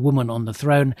unwell woman on the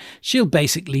throne. She'll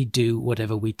basically do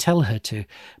whatever we tell her to.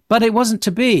 But it wasn't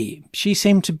to be. She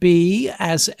seemed to be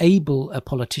as able a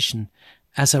politician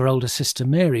as her older sister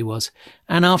Mary was,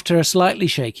 and after a slightly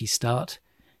shaky start,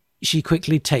 she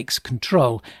quickly takes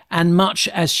control. And much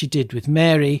as she did with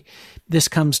Mary, this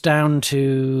comes down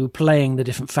to playing the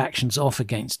different factions off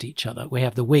against each other. We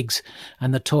have the Whigs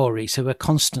and the Tories who are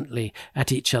constantly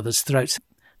at each other's throats.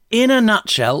 In a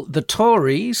nutshell, the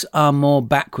Tories are more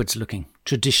backwards-looking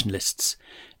traditionalists.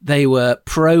 They were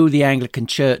pro the Anglican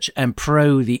Church and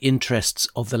pro the interests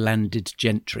of the landed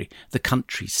gentry, the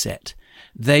country set.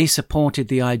 They supported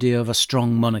the idea of a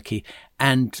strong monarchy,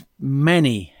 and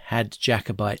many had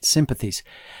Jacobite sympathies.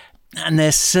 And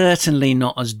they're certainly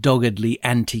not as doggedly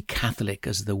anti-Catholic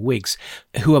as the Whigs,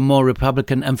 who are more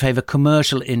Republican and favour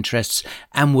commercial interests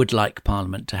and would like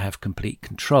Parliament to have complete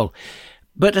control.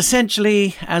 But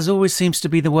essentially, as always seems to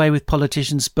be the way with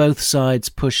politicians, both sides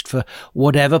pushed for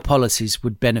whatever policies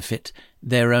would benefit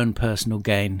their own personal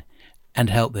gain and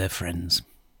help their friends.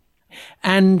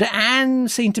 And Anne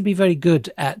seemed to be very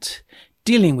good at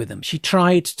dealing with them. She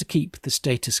tried to keep the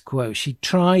status quo. She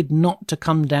tried not to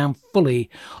come down fully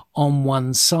on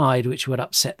one side, which would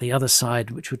upset the other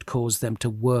side, which would cause them to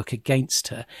work against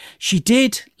her. She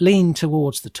did lean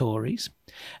towards the Tories,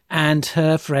 and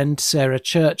her friend Sarah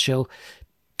Churchill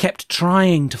kept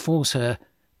trying to force her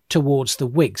towards the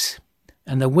Whigs.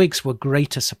 And the Whigs were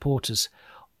greater supporters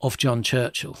of John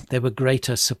Churchill. They were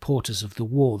greater supporters of the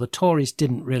war. The Tories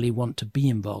didn't really want to be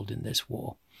involved in this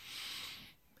war.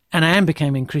 And Anne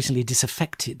became increasingly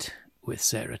disaffected with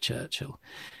Sarah Churchill,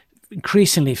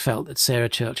 increasingly felt that Sarah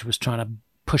Churchill was trying to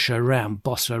push her around,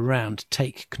 boss her around,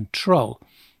 take control.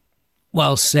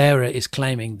 While Sarah is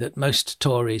claiming that most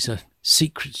Tories are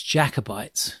secret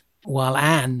Jacobites, while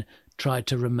Anne tried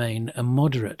to remain a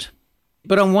moderate.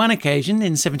 But on one occasion,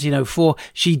 in 1704,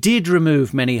 she did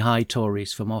remove many high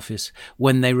Tories from office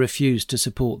when they refused to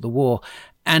support the war,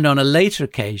 and on a later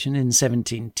occasion, in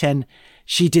 1710,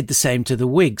 she did the same to the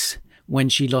Whigs when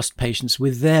she lost patience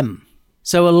with them.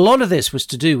 So a lot of this was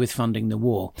to do with funding the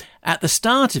war. At the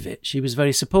start of it, she was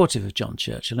very supportive of John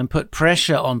Churchill and put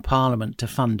pressure on Parliament to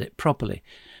fund it properly.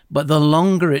 But the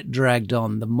longer it dragged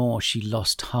on, the more she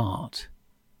lost heart.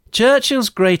 Churchill's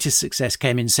greatest success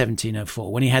came in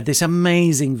 1704 when he had this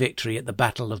amazing victory at the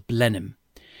Battle of Blenheim.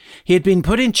 He had been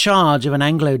put in charge of an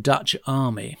Anglo-Dutch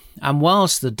army, and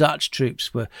whilst the Dutch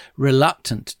troops were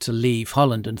reluctant to leave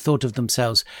Holland and thought of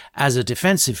themselves as a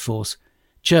defensive force,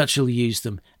 Churchill used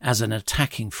them as an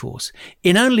attacking force.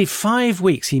 In only 5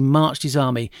 weeks, he marched his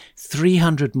army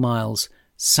 300 miles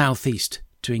southeast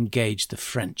to engage the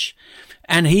French.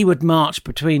 And he would march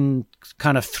between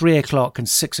kind of 3 o'clock and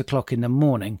 6 o'clock in the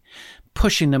morning,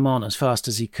 pushing them on as fast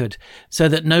as he could so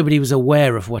that nobody was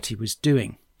aware of what he was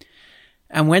doing.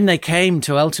 And when they came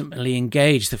to ultimately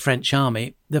engage the French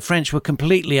army, the French were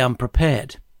completely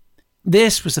unprepared.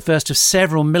 This was the first of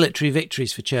several military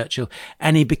victories for Churchill,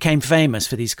 and he became famous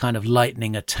for these kind of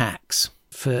lightning attacks,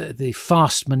 for the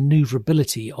fast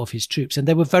manoeuvrability of his troops. And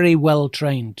they were very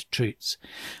well-trained troops,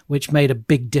 which made a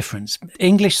big difference.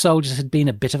 English soldiers had been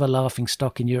a bit of a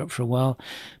laughingstock in Europe for a while,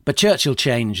 but Churchill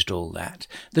changed all that.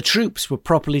 The troops were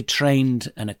properly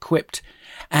trained and equipped,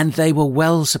 and they were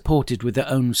well supported with their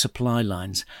own supply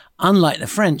lines. Unlike the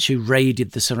French, who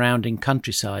raided the surrounding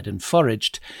countryside and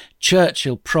foraged,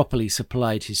 Churchill properly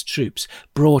supplied his troops,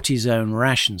 brought his own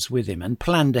rations with him, and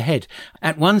planned ahead.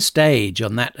 At one stage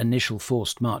on that initial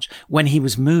forced march, when he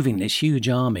was moving this huge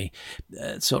army,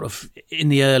 sort of in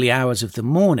the early hours of the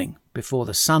morning, before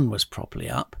the sun was properly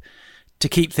up, to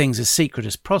keep things as secret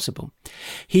as possible,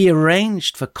 he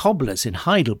arranged for cobblers in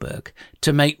Heidelberg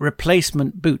to make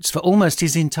replacement boots for almost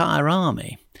his entire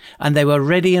army, and they were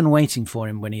ready and waiting for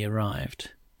him when he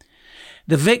arrived.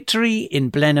 The victory in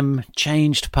Blenheim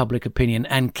changed public opinion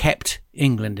and kept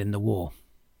England in the war.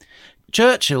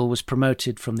 Churchill was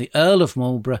promoted from the Earl of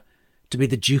Marlborough to be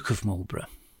the Duke of Marlborough,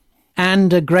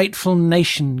 and a grateful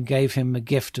nation gave him a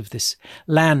gift of this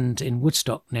land in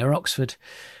Woodstock near Oxford,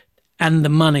 and the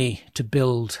money to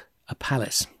build a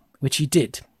palace, which he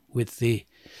did with the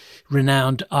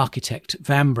renowned architect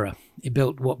Vanbrugh. He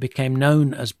built what became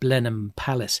known as Blenheim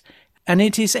Palace, and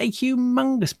it is a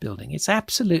humongous building. It's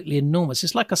absolutely enormous.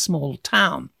 It's like a small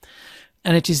town,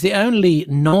 and it is the only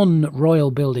non-royal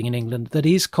building in England that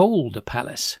is called a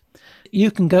palace.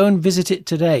 You can go and visit it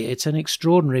today. It's an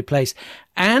extraordinary place,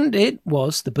 and it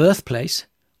was the birthplace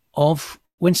of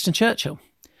Winston Churchill,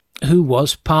 who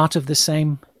was part of the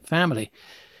same family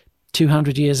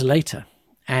 200 years later.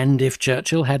 And if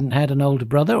Churchill hadn't had an older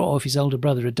brother, or if his older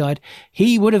brother had died,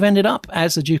 he would have ended up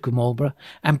as the Duke of Marlborough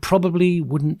and probably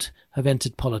wouldn't have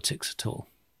entered politics at all.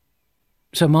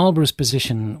 So Marlborough's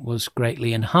position was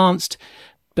greatly enhanced,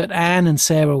 but Anne and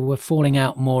Sarah were falling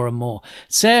out more and more.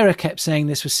 Sarah kept saying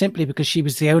this was simply because she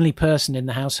was the only person in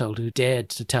the household who dared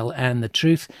to tell Anne the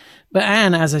truth. But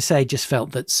Anne, as I say, just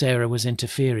felt that Sarah was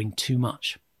interfering too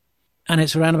much. And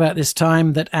it's around about this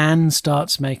time that Anne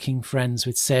starts making friends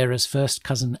with Sarah's first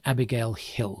cousin, Abigail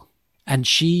Hill. And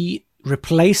she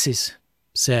replaces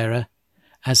Sarah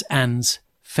as Anne's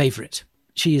favourite.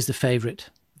 She is the favourite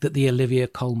that the Olivia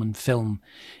Colman film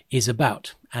is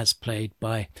about, as played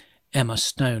by Emma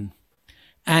Stone.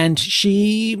 And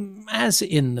she, as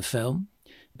in the film,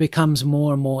 becomes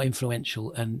more and more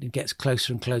influential and gets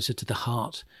closer and closer to the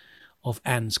heart of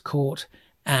Anne's court.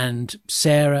 And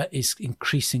Sarah is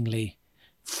increasingly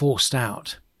forced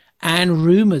out. And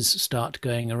rumours start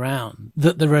going around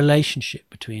that the relationship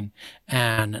between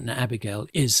Anne and Abigail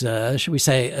is, shall we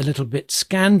say, a little bit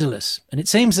scandalous. And it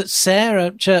seems that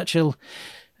Sarah Churchill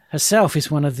herself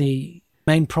is one of the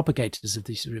main propagators of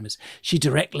these rumours. She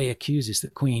directly accuses the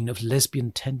Queen of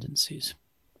lesbian tendencies,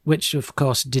 which of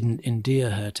course didn't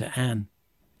endear her to Anne.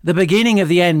 The beginning of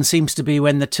the end seems to be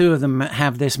when the two of them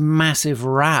have this massive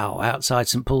row outside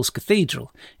St. Paul's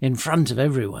Cathedral in front of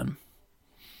everyone.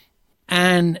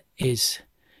 Anne is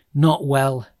not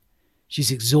well. She's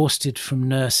exhausted from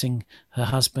nursing her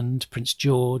husband, Prince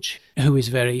George, who is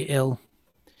very ill.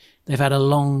 They've had a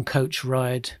long coach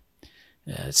ride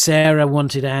Sarah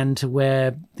wanted Anne to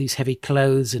wear these heavy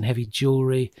clothes and heavy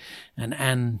jewellery, and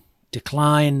Anne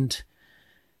declined.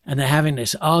 And they're having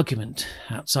this argument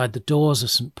outside the doors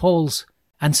of St. Paul's,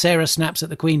 and Sarah snaps at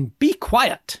the Queen, "Be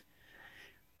quiet!"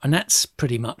 And that's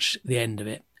pretty much the end of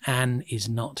it. Anne is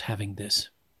not having this.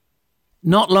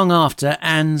 Not long after,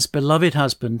 Anne's beloved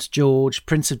husband, George,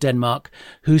 Prince of Denmark,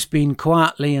 who's been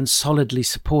quietly and solidly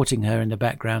supporting her in the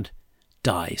background,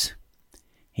 dies.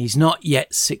 He's not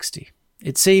yet 60.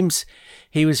 It seems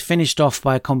he was finished off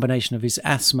by a combination of his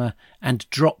asthma and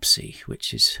dropsy,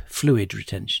 which is fluid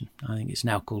retention. I think it's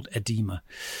now called edema.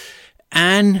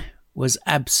 Anne was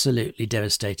absolutely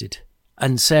devastated,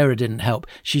 and Sarah didn't help.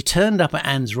 She turned up at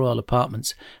Anne's royal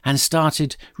apartments and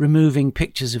started removing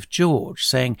pictures of George,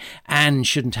 saying Anne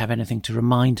shouldn't have anything to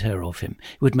remind her of him.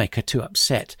 It would make her too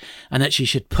upset, and that she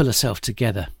should pull herself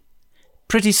together.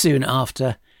 Pretty soon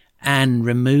after, Anne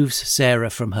removes Sarah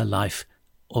from her life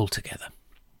altogether.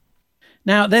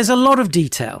 Now, there's a lot of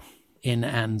detail in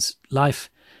Anne's life.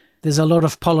 There's a lot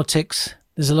of politics.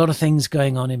 There's a lot of things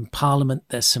going on in Parliament.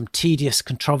 There's some tedious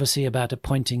controversy about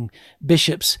appointing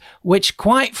bishops, which,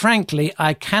 quite frankly,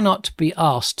 I cannot be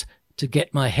asked to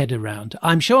get my head around.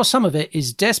 I'm sure some of it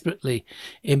is desperately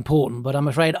important, but I'm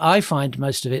afraid I find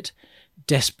most of it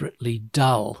desperately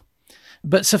dull.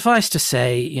 But suffice to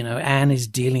say, Anne is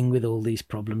dealing with all these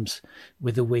problems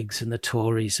with the Whigs and the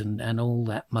Tories and all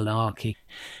that malarkey.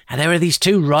 And there are these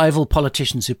two rival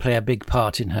politicians who play a big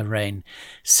part in her reign.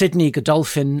 Sidney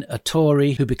Godolphin, a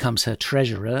Tory, who becomes her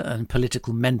treasurer and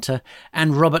political mentor,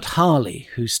 and Robert Harley,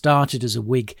 who started as a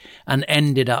Whig and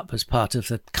ended up as part of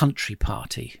the Country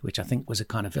Party, which I think was a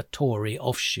kind of a Tory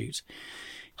offshoot.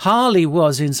 Harley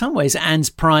was in some ways Anne's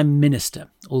prime minister,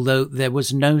 although there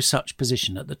was no such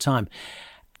position at the time.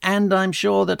 And I'm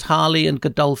sure that Harley and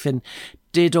Godolphin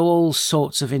did all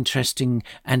sorts of interesting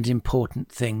and important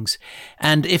things.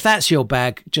 And if that's your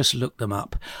bag, just look them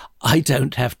up. I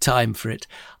don't have time for it.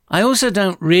 I also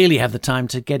don't really have the time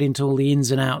to get into all the ins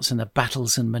and outs and the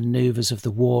battles and manoeuvres of the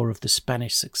War of the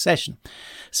Spanish Succession.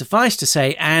 Suffice to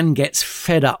say, Anne gets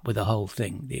fed up with the whole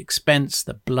thing. The expense,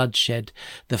 the bloodshed,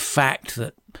 the fact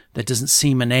that there doesn't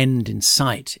seem an end in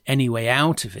sight, any way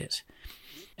out of it.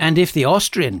 And if the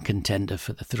Austrian contender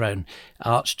for the throne,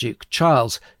 Archduke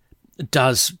Charles,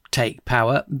 does take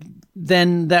power,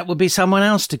 then that would be someone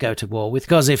else to go to war with.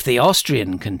 Because if the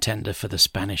Austrian contender for the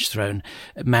Spanish throne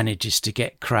manages to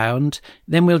get crowned,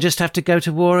 then we'll just have to go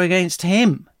to war against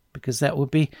him, because that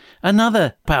would be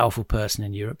another powerful person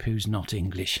in Europe who's not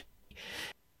English.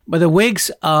 But the Whigs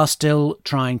are still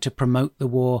trying to promote the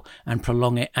war and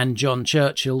prolong it, and John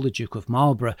Churchill, the Duke of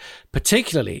Marlborough,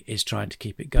 particularly is trying to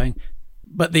keep it going.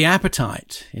 But the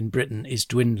appetite in Britain is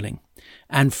dwindling.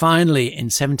 And finally, in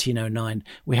 1709,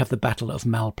 we have the Battle of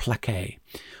Malplaquet,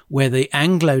 where the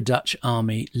Anglo-Dutch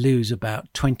army lose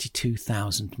about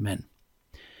 22,000 men.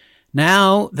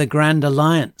 Now the Grand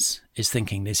Alliance is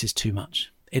thinking this is too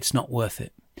much. It's not worth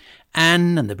it.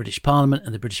 Anne and the British Parliament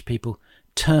and the British people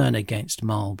turn against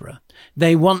Marlborough.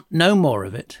 They want no more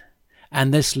of it.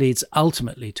 And this leads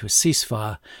ultimately to a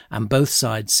ceasefire, and both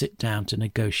sides sit down to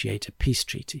negotiate a peace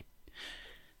treaty.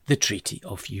 The Treaty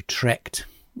of Utrecht.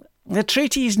 The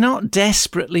treaty is not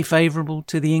desperately favourable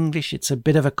to the English. It's a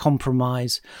bit of a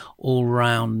compromise all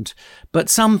round. But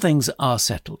some things are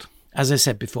settled. As I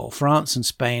said before, France and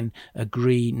Spain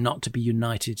agree not to be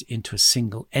united into a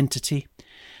single entity.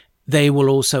 They will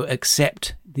also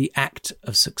accept the Act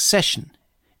of Succession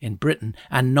in Britain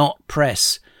and not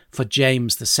press for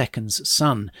James II's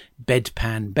son,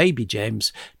 bedpan baby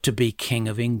James, to be King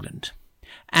of England.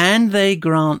 And they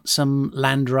grant some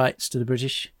land rights to the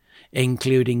British,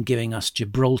 including giving us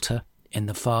Gibraltar in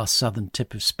the far southern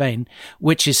tip of Spain,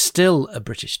 which is still a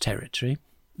British territory.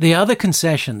 The other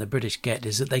concession the British get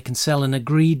is that they can sell an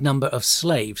agreed number of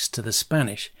slaves to the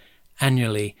Spanish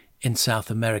annually in South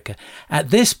America.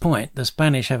 At this point, the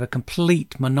Spanish have a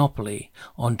complete monopoly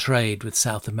on trade with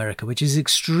South America, which is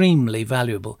extremely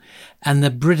valuable, and the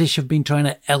British have been trying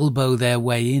to elbow their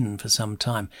way in for some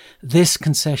time. This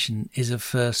concession is a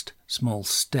first small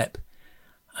step,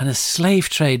 and a slave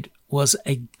trade was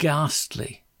a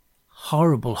ghastly,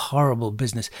 horrible, horrible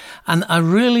business, and I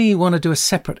really want to do a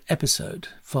separate episode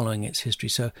following its history,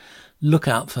 so look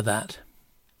out for that.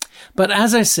 But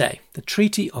as I say, the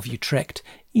Treaty of Utrecht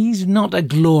is not a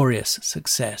glorious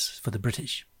success for the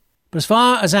British. But as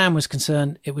far as Anne was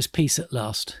concerned, it was peace at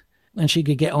last. And she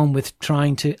could get on with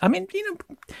trying to...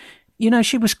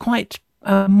 she was quite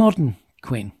a modern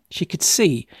queen. She could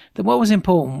see that what was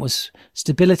important was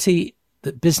stability,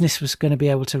 that business was going to be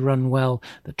able to run well,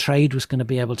 that trade was going to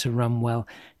be able to run well.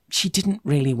 she didn't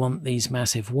really want these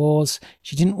massive wars.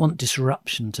 She didn't want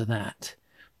disruption to that.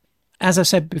 As I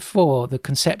said before, the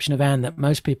conception of Anne that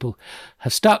most people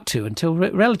have stuck to until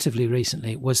relatively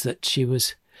recently was that she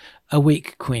was a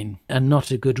weak queen and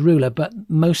not a good ruler, but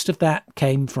most of that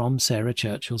came from Sarah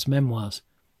Churchill's memoirs.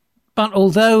 But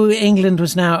although England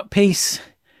was now at peace,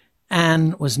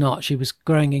 Anne was not. She was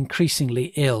growing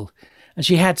increasingly ill, and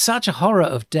she had such a horror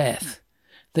of death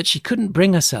that she couldn't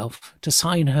bring herself to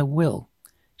sign her will.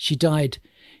 She died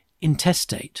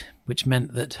intestate, which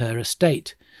meant that her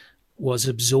estate was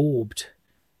absorbed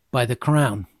by the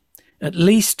crown. At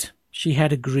least she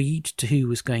had agreed to who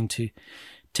was going to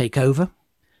take over.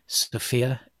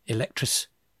 Sophia, Electress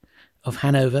of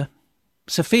Hanover.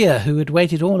 Sophia, who had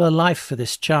waited all her life for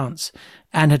this chance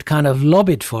and had kind of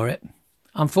lobbied for it,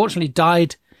 unfortunately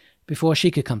died before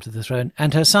she could come to the throne,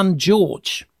 and her son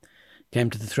George came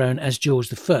to the throne as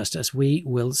George I, as we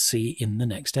will see in the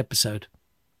next episode.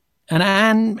 And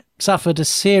Anne suffered a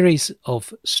series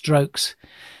of strokes,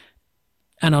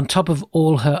 and on top of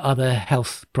all her other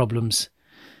health problems,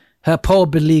 her poor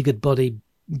beleaguered body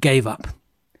gave up.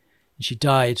 And she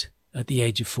died at the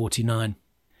age of 49.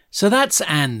 So that's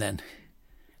Anne then.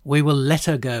 We will let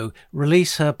her go,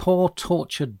 release her poor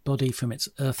tortured body from its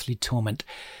earthly torment.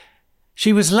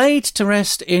 She was laid to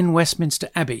rest in Westminster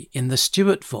Abbey in the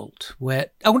Stuart Vault, where...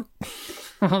 Oh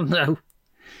no.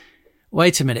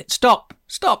 Wait a minute. Stop.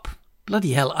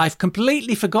 Bloody hell, I've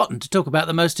completely forgotten to talk about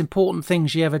the most important thing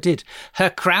she ever did.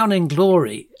 Her crowning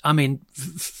glory. I mean,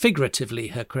 figuratively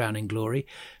her crowning glory.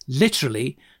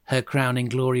 Literally, her crowning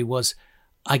glory was,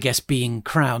 I guess, being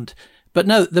crowned. But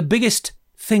no, the biggest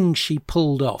thing she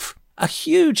pulled off, a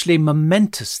hugely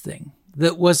momentous thing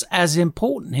that was as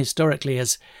important historically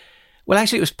as... Well,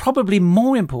 actually, it was probably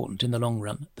more important in the long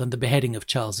run than the beheading of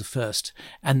Charles I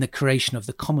and the creation of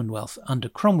the Commonwealth under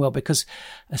Cromwell, because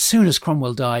as soon as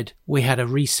Cromwell died, we had a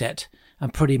reset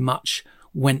and pretty much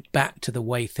went back to the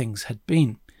way things had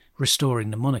been,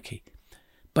 restoring the monarchy.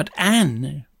 But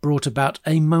Anne brought about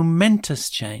a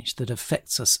momentous change that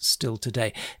affects us still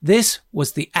today. This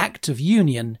was the Act of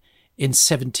Union in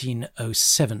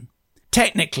 1707.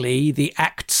 Technically, the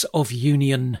Acts of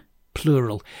Union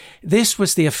plural. This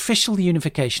was the official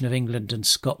unification of England and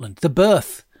Scotland, the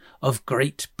birth of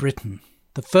Great Britain,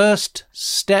 the first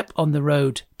step on the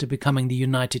road to becoming the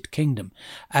United Kingdom,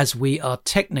 as we are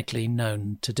technically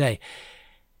known today.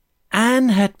 Anne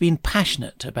had been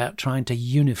passionate about trying to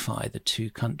unify the two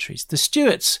countries. The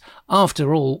Stuarts,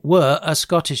 after all, were a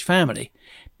Scottish family,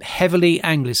 heavily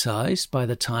anglicised by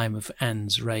the time of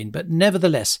Anne's reign, but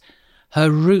nevertheless,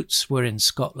 her roots were in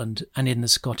Scotland and in the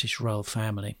Scottish royal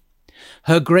family.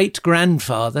 Her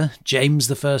great-grandfather,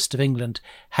 James I of England,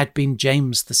 had been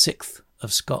James VI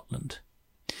of Scotland.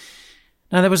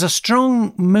 Now, there was a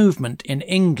strong movement in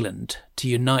England to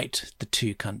unite the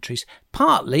two countries,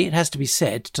 partly, it has to be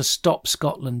said, to stop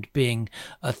Scotland being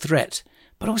a threat,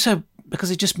 but also because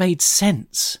it just made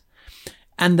sense.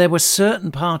 And there were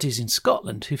certain parties in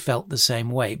Scotland who felt the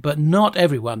same way, but not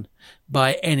everyone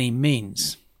by any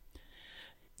means.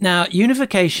 Now,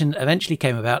 unification eventually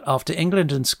came about after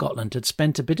England and Scotland had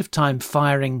spent a bit of time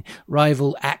firing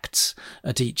rival acts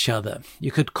at each other. You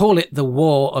could call it the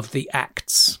War of the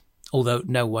Acts, although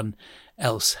no one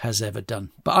else has ever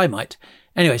done. But I might.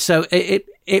 Anyway, so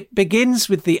it begins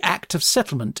with the Act of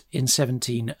Settlement in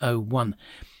 1701.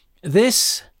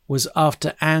 This was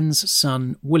after Anne's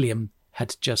son William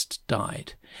had just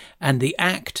died, and the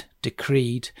Act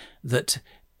decreed that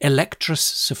Electress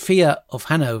Sophia of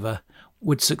Hanover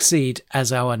would succeed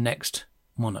as our next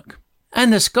monarch.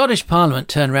 And the Scottish Parliament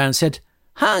turned around and said,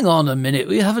 "Hang on a minute,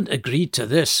 we haven't agreed to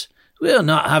this. We're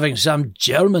not having some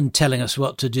German telling us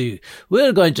what to do.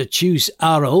 We're going to choose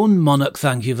our own monarch,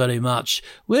 thank you very much.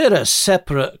 We're a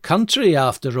separate country,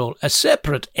 after all, a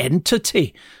separate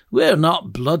entity. We're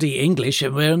not bloody English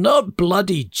and we're not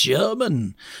bloody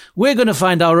German. We're going to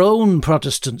find our own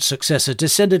Protestant successor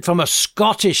descended from a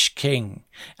Scottish king.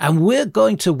 And we're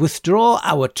going to withdraw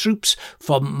our troops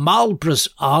from Marlborough's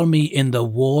army in the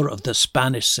War of the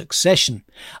Spanish Succession,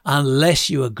 unless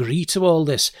you agree to all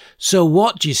this. So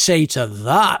what do you say to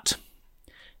that?"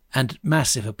 And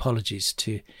massive apologies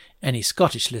to any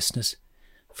Scottish listeners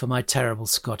for my terrible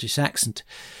Scottish accent.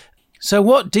 So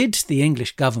what did the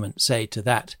English government say to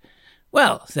that?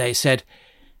 Well, they said,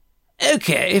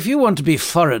 "OK, if you want to be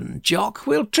foreign, Jock,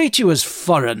 we'll treat you as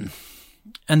foreign."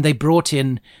 And they brought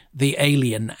in the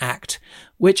Alien Act,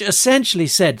 which essentially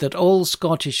said that all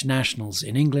Scottish nationals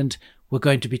in England were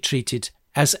going to be treated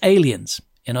as aliens,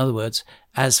 in other words,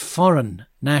 as foreign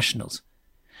nationals.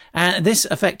 And this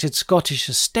affected Scottish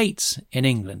estates in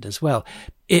England as well.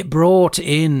 It brought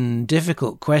in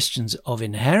difficult questions of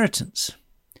inheritance.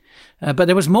 But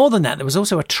there was more than that. There was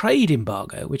also a trade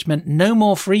embargo, which meant no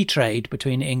more free trade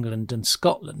between England and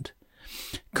Scotland,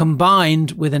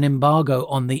 combined with an embargo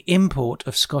on the import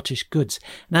of Scottish goods.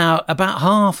 Now, about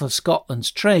half of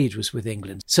Scotland's trade was with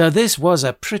England, so this was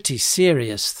a pretty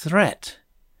serious threat.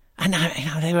 And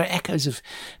there were echoes of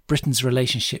Britain's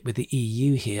relationship with the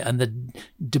EU here and the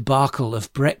debacle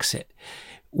of Brexit.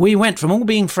 We went from all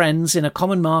being friends in a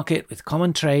common market with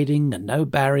common trading and no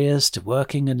barriers to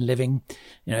working and living.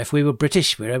 If we were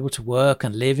British, we were able to work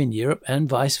and live in Europe and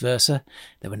vice versa.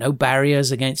 There were no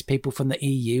barriers against people from the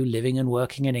EU living and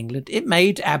working in England. It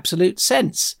made absolute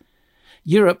sense.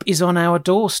 Europe is on our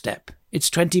doorstep. It's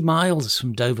 20 miles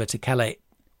from Dover to Calais.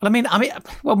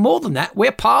 Well, more than that,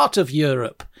 we're part of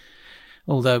Europe.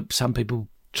 Although some people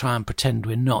try and pretend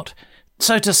we're not.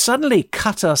 So to suddenly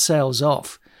cut ourselves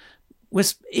off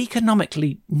was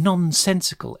economically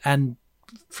nonsensical and,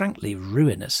 frankly,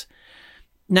 ruinous.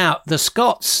 Now, the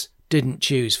Scots didn't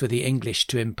choose for the English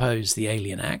to impose the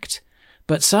Alien Act,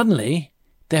 but suddenly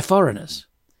they're foreigners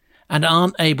and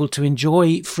aren't able to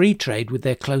enjoy free trade with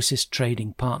their closest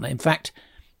trading partner. In fact,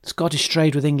 Scottish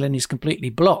trade with England is completely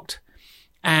blocked.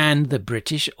 And the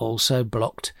British also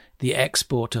blocked the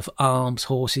export of arms,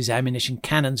 horses, ammunition,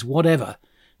 cannons, whatever,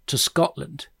 to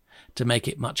Scotland, to make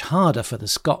it much harder for the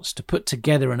Scots to put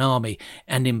together an army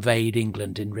and invade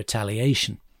England in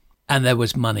retaliation. And there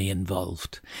was money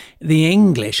involved. The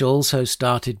English also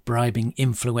started bribing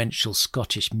influential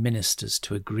Scottish ministers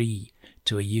to agree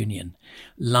to a union,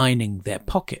 lining their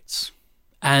pockets.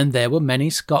 And there were many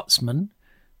Scotsmen,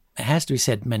 it has to be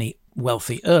said many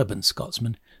wealthy urban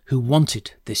Scotsmen, who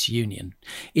wanted this union.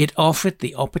 It offered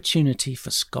the opportunity for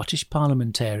Scottish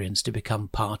parliamentarians to become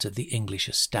part of the English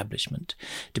establishment,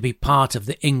 to be part of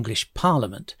the English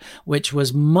Parliament, which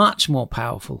was much more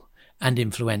powerful and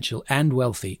influential and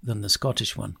wealthy than the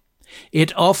Scottish one.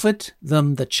 It offered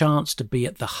them the chance to be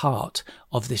at the heart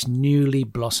of this newly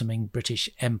blossoming British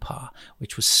Empire,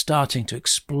 which was starting to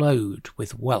explode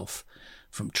with wealth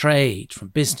from trade, from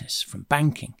business, from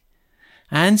banking.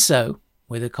 And so,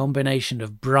 with a combination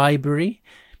of bribery,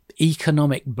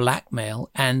 economic blackmail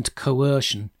and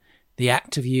coercion, the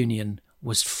Act of Union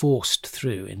was forced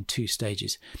through in 2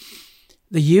 stages.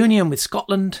 The Union with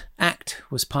Scotland Act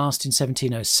was passed in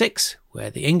 1706, where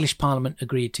the English Parliament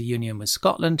agreed to union with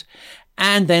Scotland,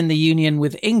 and then the Union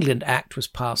with England Act was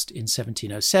passed in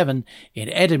 1707 in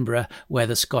Edinburgh, where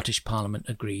the Scottish Parliament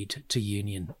agreed to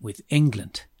union with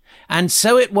England. And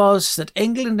so it was that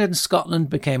England and Scotland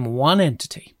became one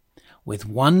entity, with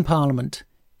one parliament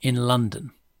in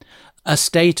London, a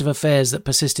state of affairs that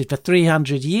persisted for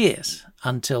 300 years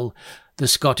until the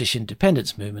Scottish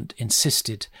independence movement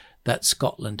insisted that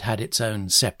Scotland had its own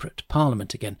separate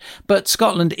parliament again. But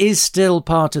Scotland is still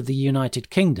part of the United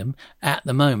Kingdom at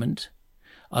the moment,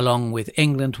 along with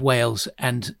England, Wales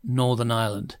and Northern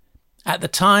Ireland. At the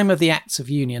time of the Acts of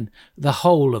Union, the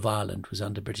whole of Ireland was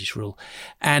under British rule,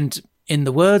 and in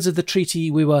the words of the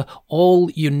treaty, we were all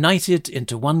united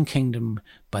into one kingdom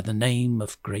by the name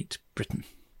of Great Britain.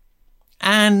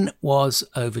 Anne was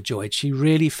overjoyed. She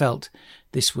really felt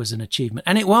this was an achievement.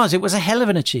 And it was a hell of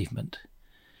an achievement.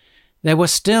 There were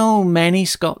still many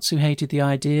Scots who hated the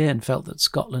idea and felt that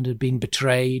Scotland had been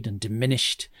betrayed and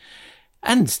diminished.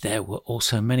 And there were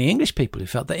also many English people who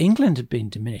felt that England had been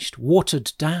diminished,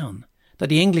 watered down, that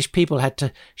the English people had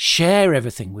to share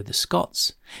everything with the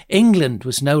Scots. England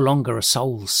was no longer a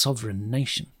sole sovereign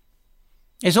nation.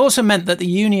 It also meant that the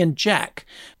Union Jack,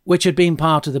 which had been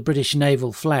part of the British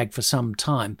naval flag for some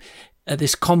time,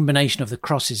 this combination of the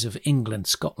crosses of England,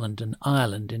 Scotland and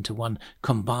Ireland into one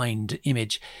combined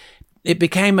image, it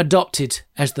became adopted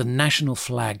as the national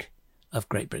flag of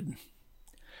Great Britain.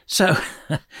 So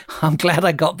I'm glad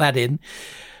I got that in.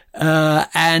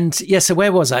 So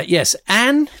where was I? Yes,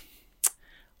 Anne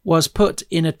was put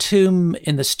in a tomb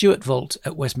in the Stuart Vault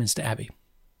at Westminster Abbey,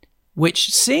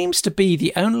 which seems to be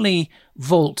the only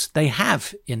vault they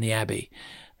have in the Abbey.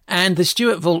 And the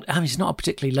Stuart Vault, it's not a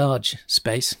particularly large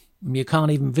space. You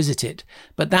can't even visit it.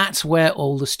 But that's where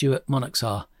all the Stuart monarchs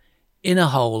are, in a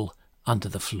hole under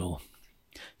the floor.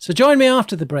 So join me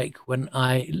after the break when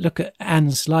I look at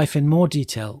Anne's life in more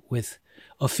detail with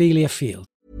Ophelia Field.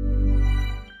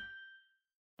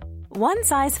 One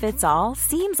size fits all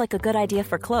seems like a good idea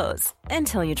for clothes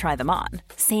until you try them on.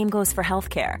 Same goes for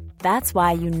healthcare. That's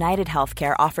why United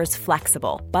Healthcare offers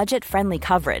flexible, budget-friendly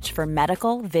coverage for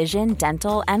medical, vision,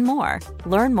 dental, and more.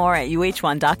 Learn more at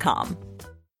uh1.com.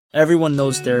 Everyone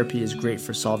knows therapy is great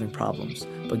for solving problems,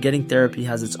 but getting therapy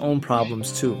has its own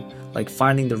problems too, like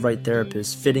finding the right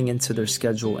therapist, fitting into their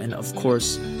schedule, and of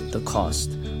course, the cost.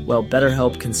 Well,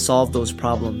 BetterHelp can solve those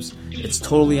problems. It's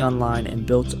totally online and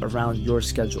built around your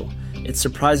schedule. It's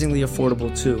surprisingly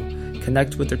affordable too.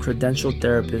 Connect with a credentialed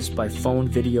therapist by phone,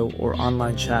 video, or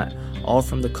online chat, all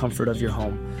from the comfort of your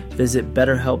home. Visit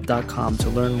BetterHelp.com to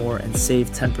learn more and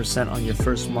save 10% on your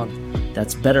first month.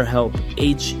 That's BetterHelp,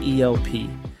 H-E-L-P.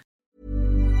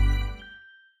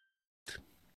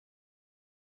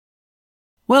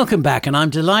 Welcome back, and I'm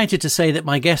delighted to say that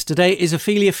my guest today is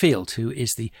Ophelia Field, who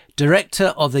is the director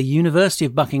of the University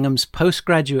of Buckingham's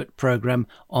postgraduate programme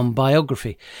on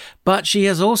biography. But she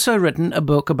has also written a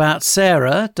book about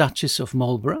Sarah, Duchess of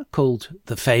Marlborough, called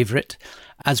The Favourite,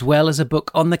 as well as a book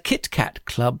on the Kit Kat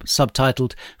Club,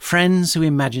 subtitled Friends Who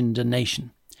Imagined a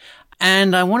Nation.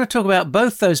 And I want to talk about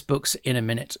both those books in a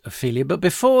minute, Ophelia, but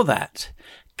before that,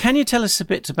 can you tell us a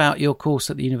bit about your course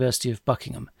at the University of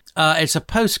Buckingham? It's a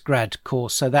postgrad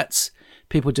course, so that's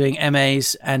people doing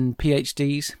MAs and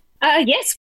PhDs?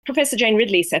 Yes, Professor Jane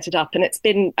Ridley set it up, and it's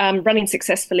been running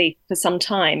successfully for some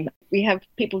time. We have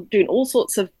people doing all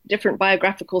sorts of different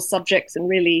biographical subjects and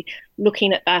really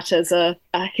looking at that as a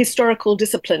historical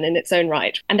discipline in its own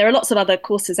right. And there are lots of other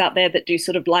courses out there that do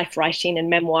sort of life writing and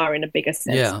memoir in a bigger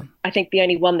sense. Yeah. I think the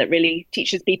only one that really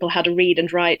teaches people how to read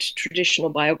and write traditional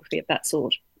biography of that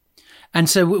sort. And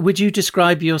so would you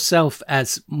describe yourself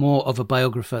as more of a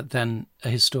biographer than a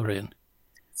historian?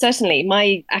 Certainly.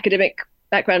 My academic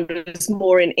background was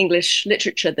more in English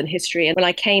literature than history. And when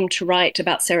I came to write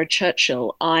about Sarah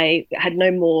Churchill, I had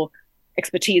no more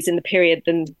expertise in the period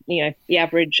than, the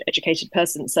average educated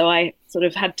person. So I sort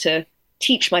of had to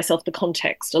teach myself the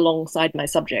context alongside my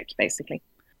subject, basically.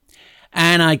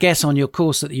 And I guess on your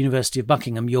course at the University of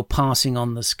Buckingham, you're passing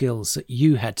on the skills that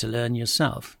you had to learn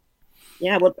yourself.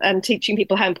 Yeah, well, I'm teaching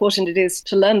people how important it is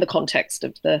to learn the context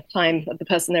of the time of the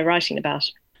person they're writing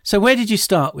about. So where did you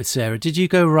start with Sarah? Did you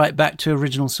go right back to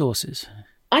original sources?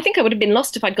 I think I would have been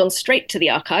lost if I'd gone straight to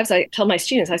the archives. I tell my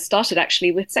students I started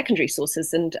actually with secondary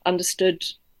sources and understood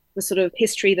the sort of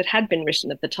history that had been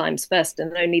written of the times first,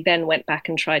 and only then went back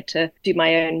and tried to do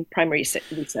my own primary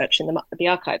research in the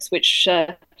archives, which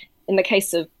in the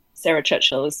case of Sarah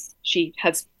Churchill, she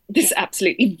has this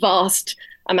absolutely vast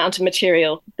amount of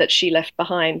material that she left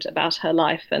behind about her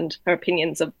life and her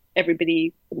opinions of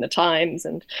everybody in the times,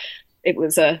 and it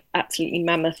was a absolutely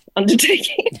mammoth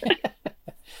undertaking.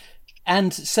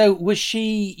 And so was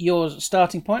she your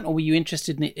starting point, or were you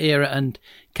interested in the era and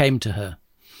came to her?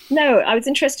 No, I was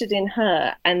interested in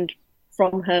her and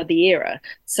from her the era,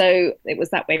 so it was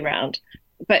that way round.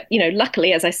 But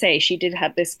luckily, as I say, she did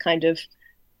have this kind of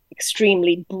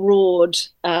extremely broad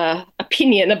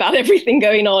opinion about everything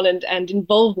going on and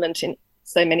involvement in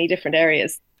so many different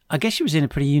areas. I guess she was in a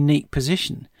pretty unique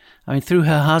position. I mean, through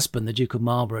her husband, the Duke of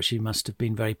Marlborough, she must have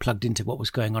been very plugged into what was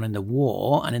going on in the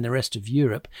war and in the rest of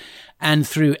Europe. And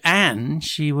through Anne,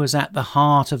 she was at the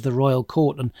heart of the royal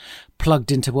court and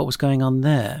plugged into what was going on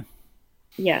there.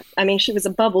 Yeah, I mean, she was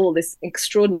above all this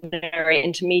extraordinary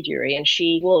intermediary, and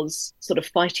she was sort of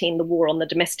fighting the war on the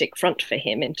domestic front for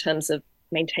him in terms of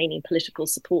maintaining political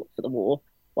support for the war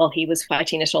while he was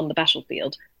fighting it on the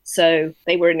battlefield. So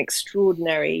they were an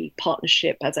extraordinary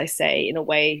partnership, as I say, in a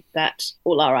way that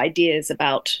all our ideas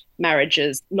about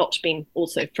marriages not being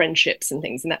also friendships and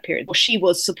things in that period. She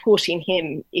was supporting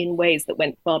him in ways that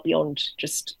went far beyond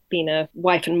just being a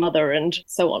wife and mother and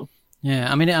so on.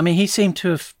 Yeah, I mean, he seemed to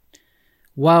have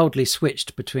wildly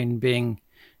switched between being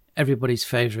everybody's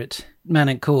favourite man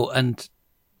at court and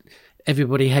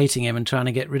everybody hating him and trying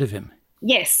to get rid of him.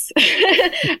 Yes.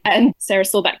 And Sarah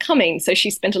saw that coming. So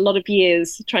she spent a lot of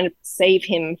years trying to save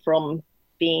him from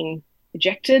being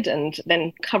ejected and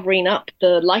then covering up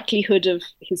the likelihood of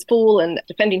his fall and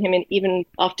defending him even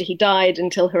after he died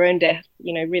until her own death,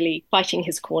 really fighting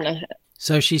his corner.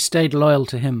 So she stayed loyal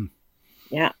to him.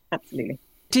 Yeah, absolutely.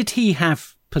 Did he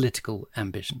have political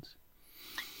ambitions?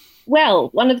 Well,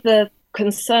 one of the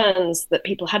concerns that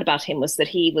people had about him was that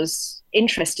he was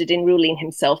interested in ruling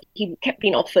himself. He kept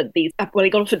being offered he got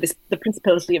offered the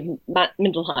Principality of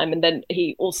Mindelheim, and then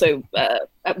he also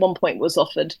at one point was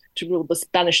offered to rule the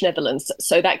Spanish Netherlands.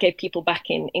 So that gave people back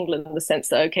in England the sense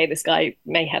that, okay, this guy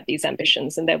may have these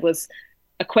ambitions. And there was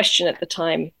a question at the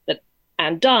time that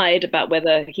Anne died about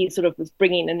whether he sort of was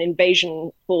bringing an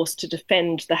invasion force to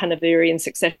defend the Hanoverian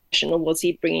succession, or was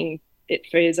he bringing it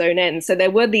for his own ends. So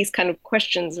there were these kind of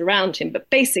questions around him, but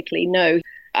basically, no,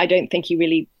 I don't think he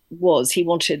really was. He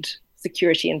wanted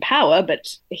security and power,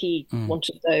 but he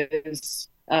wanted those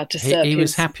to serve. He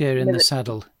was happier in the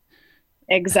saddle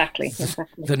Exactly.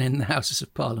 Than in the Houses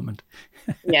of Parliament.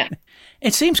 Yeah.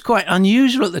 It seems quite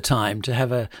unusual at the time to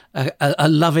have a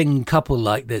loving couple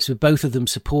like this, with both of them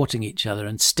supporting each other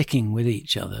and sticking with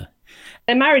each other.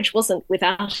 Their marriage wasn't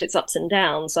without its ups and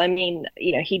downs. I mean,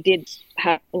 he did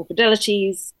have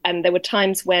infidelities, and there were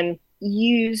times when he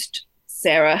used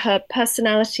Sarah. Her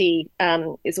personality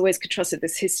is always contrasted,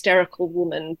 this hysterical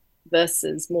woman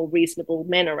versus more reasonable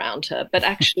men around her. But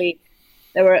actually,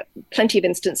 there were plenty of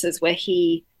instances where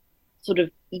he sort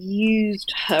of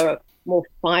used her more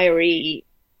fiery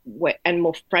and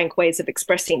more frank ways of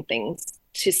expressing things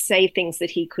to say things that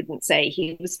he couldn't say.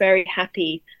 He was very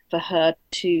happy for her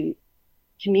to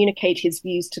communicate his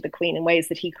views to the Queen in ways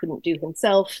that he couldn't do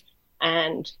himself.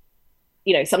 And,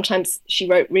 sometimes she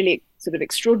wrote really sort of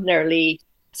extraordinarily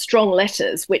strong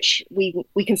letters, which we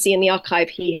can see in the archive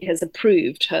he has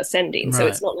approved her sending. Right. So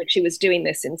it's not like she was doing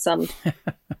this in some,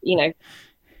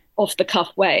 off the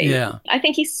cuff way. Yeah. I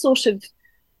think he sort of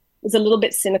was a little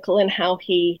bit cynical in how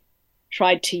he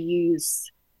tried to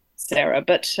use Sarah,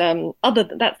 but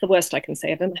that's the worst I can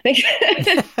say of him, I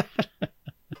think.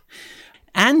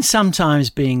 Anne sometimes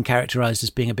being characterised as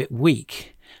being a bit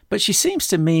weak, but she seems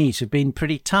to me to have been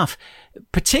pretty tough,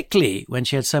 particularly when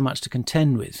she had so much to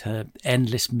contend with, her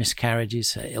endless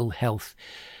miscarriages, her ill health.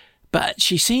 But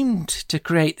she seemed to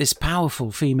create this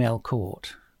powerful female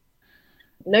court.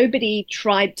 Nobody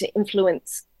tried to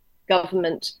influence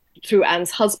government through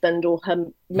Anne's husband or her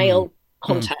male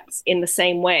contacts in the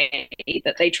same way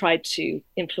that they tried to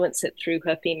influence it through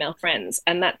her female friends.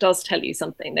 And that does tell you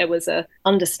something. There was a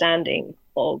understanding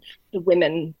of the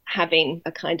women having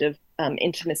a kind of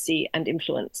intimacy and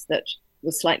influence that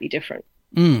was slightly different.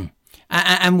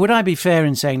 And would I be fair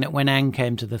in saying that when Anne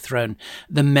came to the throne,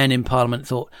 the men in Parliament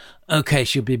thought, OK,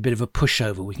 she'll be a bit of a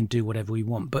pushover, we can do whatever we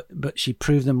want, but she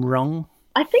proved them wrong?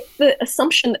 I think the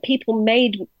assumption that people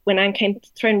made when Anne came to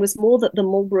the throne was more that the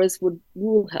Marlboroughs would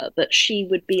rule her, that she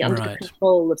would be under the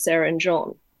control of Sarah and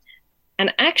John.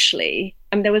 And actually,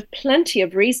 there was plenty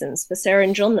of reasons for Sarah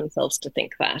and John themselves to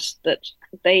think that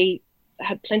they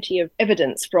had plenty of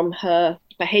evidence from her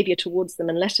behaviour towards them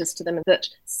and letters to them, that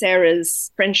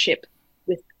Sarah's friendship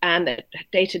with Anne that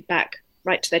dated back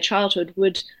right to their childhood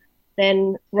would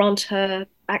then grant her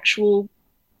actual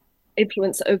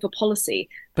influence over policy.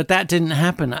 But that didn't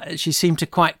happen. She seemed to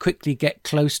quite quickly get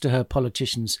close to her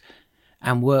politicians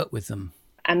and work with them.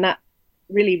 And that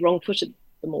really wrong-footed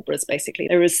the Marlboroughs, basically.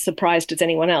 They were as surprised as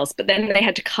anyone else. But then they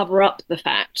had to cover up the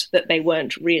fact that they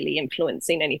weren't really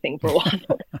influencing anything for a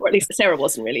while. Or at least Sarah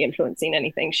wasn't really influencing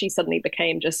anything. She suddenly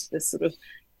became just this sort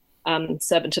of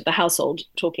servant of the household,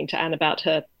 talking to Anne about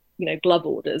her, glove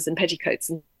orders and petticoats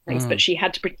and things. But she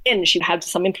had to pretend she had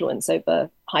some influence over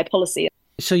high policy.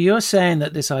 So you're saying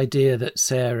that this idea that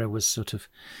Sarah was sort of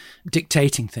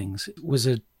dictating things was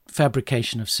a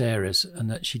fabrication of Sarah's, and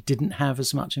that she didn't have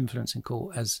as much influence in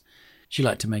court as she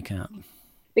liked to make out?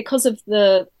 Because of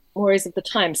the mores of the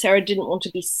time, Sarah didn't want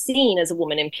to be seen as a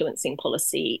woman influencing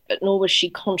policy, but nor was she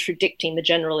contradicting the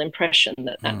general impression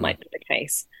that might be the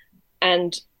case.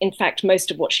 And in fact,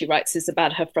 most of what she writes is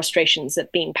about her frustrations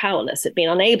at being powerless, at being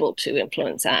unable to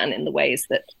influence Anne in the ways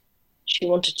that she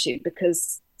wanted to,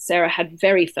 because Sarah had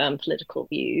very firm political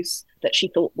views that she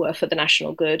thought were for the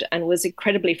national good, and was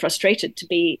incredibly frustrated to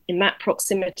be in that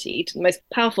proximity to the most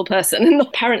powerful person and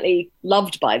apparently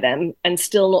loved by them, and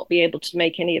still not be able to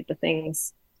make any of the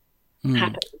things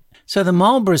happen. So the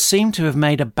Marlboroughs seem to have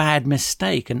made a bad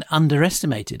mistake and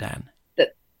underestimated Anne.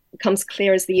 That becomes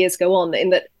clear as the years go on,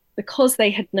 in that because they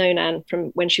had known Anne from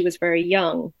when she was very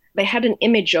young, they had an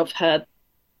image of her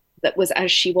that was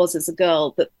as she was as a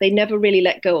girl, that they never really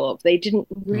let go of. They didn't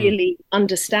really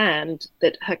understand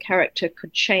that her character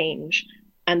could change,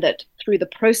 and that through the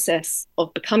process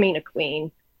of becoming a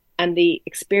queen and the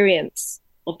experience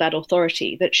of that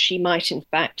authority, that she might in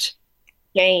fact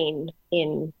gain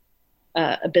in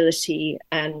ability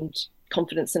and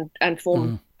confidence and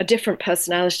form a different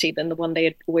personality than the one they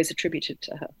had always attributed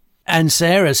to her. And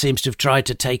Sarah seems to have tried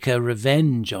to take her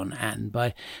revenge on Anne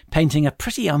by painting a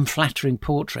pretty unflattering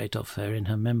portrait of her in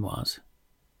her memoirs.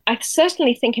 I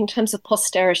certainly think in terms of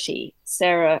posterity,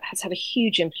 Sarah has had a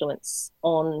huge influence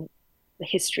on the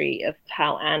history of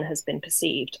how Anne has been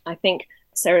perceived. I think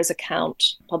Sarah's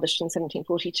account, published in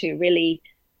 1742, really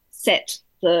set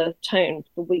the tone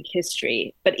for Whig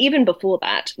history. But even before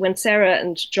that, when Sarah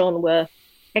and John were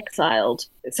exiled,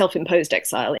 self-imposed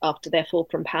exile after their fall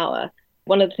from power,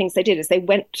 one of the things they did is they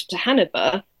went to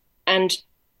Hanover and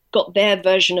got their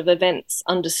version of events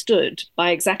understood by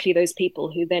exactly those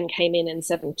people who then came in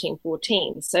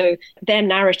 1714. So their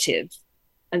narrative,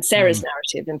 and Sarah's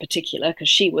narrative in particular, because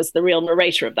she was the real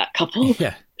narrator of that couple,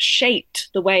 shaped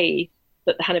the way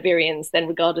that the Hanoverians then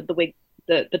regarded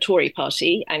the Tory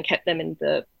party and kept them in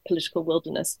the political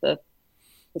wilderness for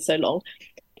so long.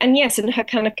 And yes, and her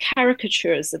kind of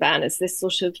caricatures of Anne as this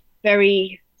sort of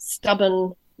very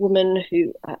stubborn woman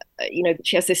who,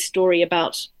 she has this story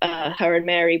about her and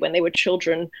Mary when they were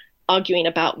children arguing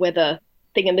about whether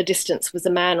thing in the distance was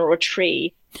a man or a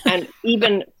tree. And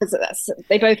even because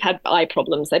they both had eye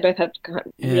problems, they both had kind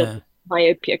of real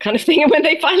myopia kind of thing. And when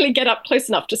they finally get up close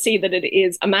enough to see that it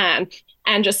is a man,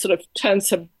 Anne just sort of turns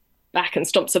her back and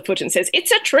stomps her foot and says,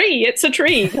 "It's a tree, it's a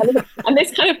tree." And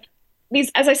this kind of,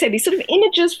 these, as I say, these sort of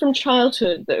images from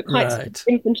childhood that are quite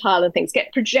infantile and things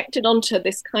get projected onto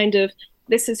this kind of,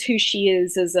 this is who she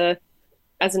is as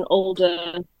an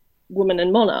older woman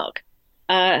and monarch.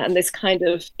 And this kind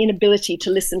of inability to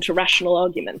listen to rational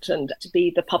argument and to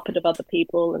be the puppet of other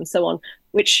people and so on,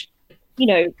 which,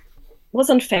 was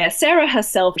unfair. Sarah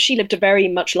herself, she lived a very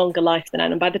much longer life than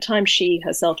Anne. And by the time she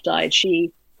herself died,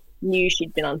 she knew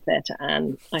she'd been unfair to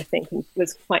Anne, I think, and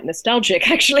was quite nostalgic,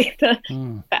 actually, for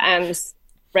Anne's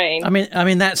reign. I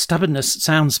mean, that stubbornness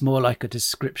sounds more like a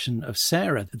description of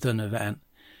Sarah than of Anne.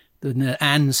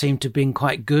 Anne seemed to have been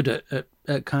quite good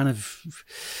at kind of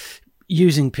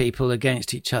using people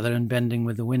against each other and bending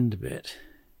with the wind a bit.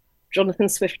 Jonathan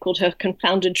Swift called her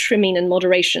confounded trimming and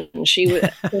moderation.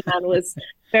 Anne was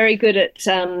very good at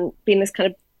being this kind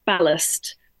of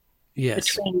ballast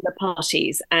between the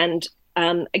parties. And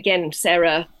again,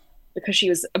 Sarah, because she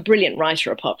was a brilliant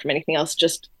writer apart from anything else,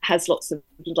 just has lots of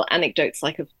little anecdotes,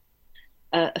 like of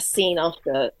a scene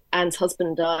after Anne's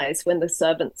husband dies when the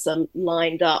servants are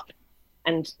lined up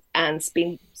and Anne's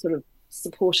been sort of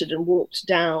supported and walked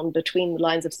down between the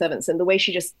lines of servants, and the way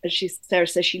Sarah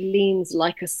says, she leans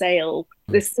like a sail.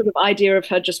 This sort of idea of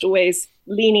her just always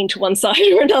leaning to one side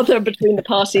or another between the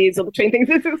parties or between things.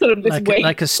 This is sort of this way,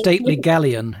 like a stately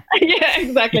galleon. Yeah,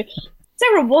 exactly.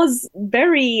 Sarah was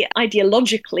very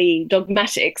ideologically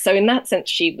dogmatic, so in that sense,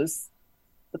 she was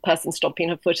the person stomping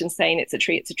her foot and saying it's a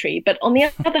tree, it's a tree. But on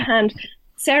the other hand,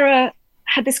 Sarah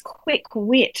had this quick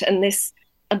wit and this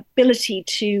ability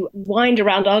to wind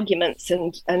around arguments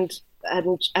and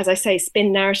as I say,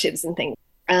 spin narratives and things.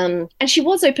 And she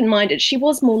was open-minded. She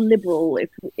was more liberal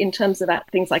in terms of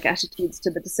things like attitudes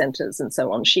to the dissenters and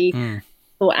so on. She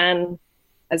saw Anne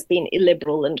as being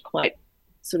illiberal and quite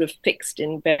sort of fixed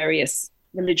in various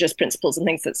religious principles and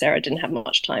things that Sarah didn't have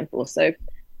much time for. So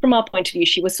from our point of view,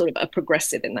 she was sort of a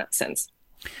progressive in that sense.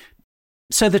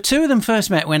 So the two of them first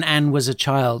met when Anne was a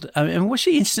child. And was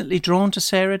she instantly drawn to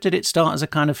Sarah? Did it start as a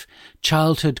kind of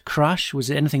childhood crush? Was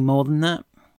it anything more than that?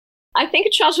 I think a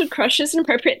childhood crush is an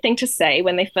appropriate thing to say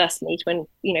when they first meet, when,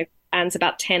 Anne's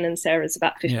about 10 and Sarah's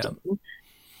about 15. Yeah.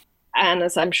 Anne,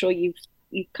 as I'm sure you've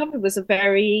covered, was a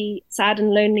very sad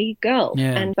and lonely girl.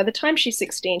 Yeah. And by the time she's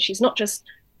 16, she's not just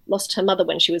lost her mother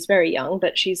when she was very young,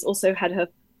 but she's also had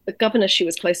the governess she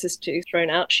was closest to thrown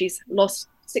out. She's lost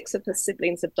 6 of her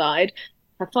siblings have died.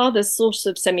 Her father's sort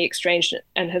of semi-estranged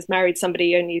and has married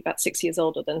somebody only about 6 years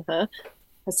older than her.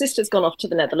 Her sister's gone off to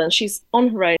the Netherlands. She's on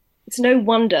her own. It's no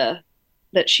wonder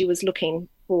that she was looking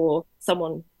for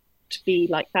someone to be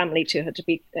like family to her, to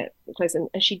be close. And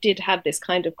she did have this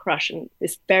kind of crush on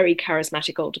this very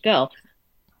charismatic older girl.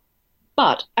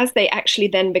 But as they actually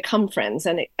then become friends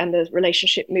and the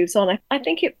relationship moves on, I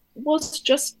think it was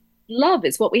just love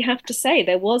is what we have to say.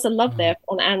 There was a love there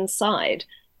on Anne's side,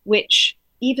 which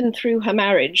even through her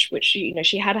marriage, which,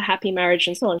 she had a happy marriage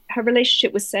and so on, her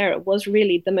relationship with Sarah was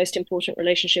really the most important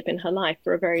relationship in her life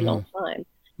for a very long time.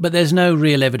 But there's no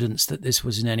real evidence that this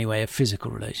was in any way a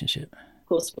physical relationship. Of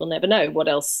course, we'll never know what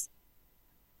else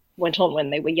went on when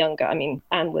they were younger. I mean,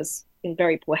 Anne was in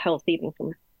very poor health even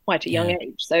from quite a young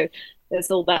age. So there's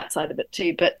all that side of it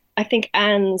too. But I think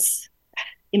Anne's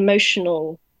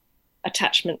emotional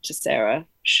attachment to Sarah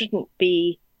shouldn't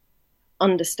be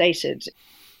understated.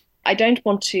 I don't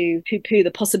want to poo-poo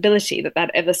the possibility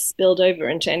that ever spilled over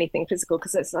into anything physical,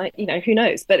 because it's like, who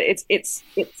knows? But it's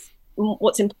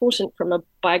what's important from a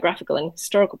biographical and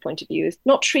historical point of view is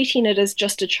not treating it as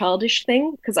just a childish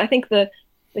thing, because I think the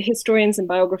historians and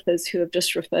biographers who have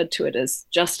just referred to it as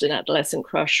just an adolescent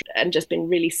crush and just been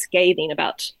really scathing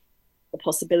about the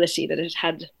possibility that it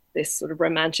had this sort of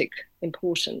romantic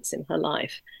importance in her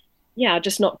life. Yeah,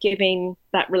 just not giving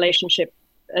that relationship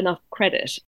enough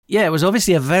credit. Yeah, it was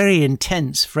obviously a very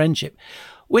intense friendship,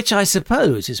 which I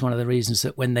suppose is one of the reasons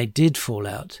that when they did fall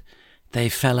out, they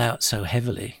fell out so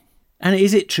heavily. And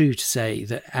is it true to say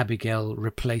that Abigail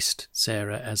replaced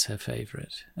Sarah as her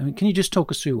favourite? I mean, can you just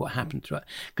talk us through what happened to her?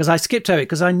 Because I skipped over it,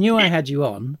 because I knew I had you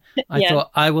on. I thought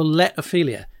I will let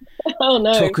Ophelia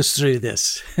talk us through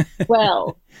this.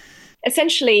 Well,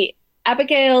 essentially,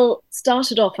 Abigail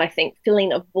started off, I think,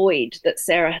 filling a void that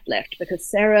Sarah had left, because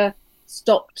Sarah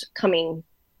stopped coming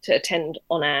to attend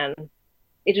on Anne.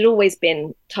 It had always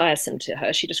been tiresome to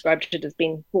her. She described it as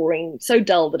being boring, so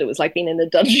dull that it was like being in a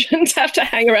dungeon to have to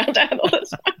hang around Anne all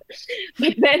the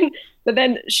time. But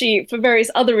then she, for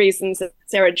various other reasons,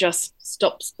 Sarah just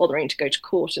stops bothering to go to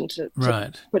court and to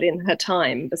put in her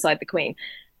time beside the Queen.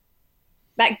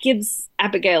 That gives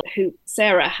Abigail, who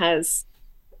Sarah has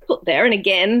put there, and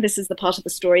again, this is the part of the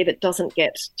story that doesn't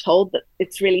get told, that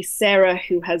it's really Sarah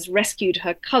who has rescued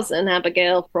her cousin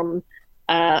Abigail from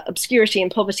obscurity and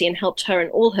poverty and helped her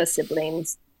and all her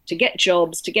siblings to get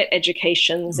jobs, to get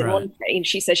educations. And one day,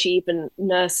 she says she even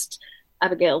nursed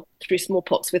Abigail through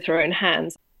smallpox with her own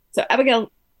hands. So Abigail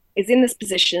is in this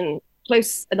position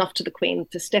close enough to the Queen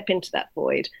to step into that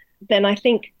void. Then I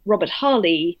think Robert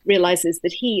Harley realizes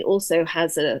that he also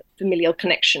has a familial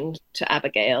connection to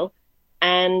Abigail,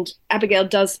 and Abigail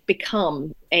does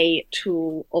become a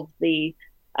tool of the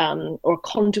or a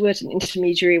conduit, an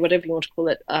intermediary, whatever you want to call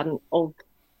it, of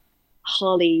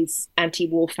Harley's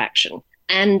anti-war faction.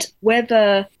 And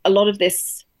whether a lot of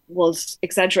this was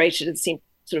exaggerated and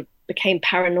sort of became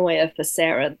paranoia for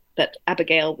Sarah, that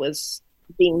Abigail was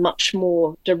being much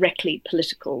more directly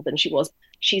political than she was.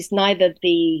 She's neither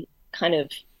the kind of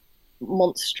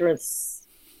monstrous,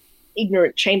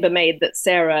 ignorant chambermaid that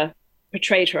Sarah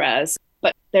portrayed her as,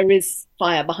 but there is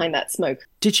fire behind that smoke.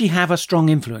 Did she have a strong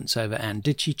influence over Anne?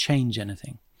 Did she change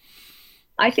anything?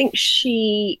 I think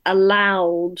she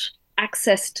allowed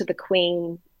access to the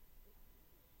Queen.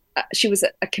 She was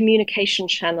a communication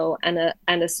channel and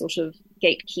a sort of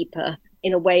gatekeeper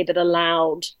in a way that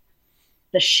allowed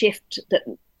the shift that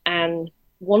Anne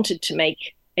wanted to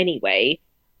make anyway,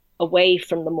 away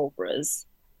from the Marlboroughs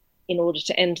in order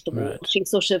to end the war. She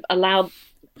sort of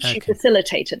she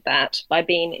facilitated that by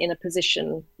being in a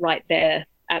position right there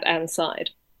at Anne's side.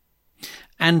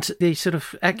 And the sort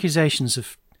of accusations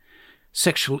of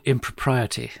sexual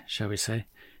impropriety, shall we say,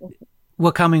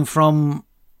 were coming from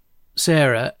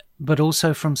Sarah, but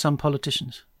also from some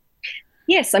politicians.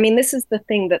 Yes, I mean, this is the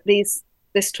thing, that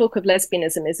this talk of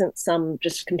lesbianism isn't some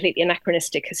just completely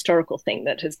anachronistic historical thing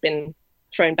that has been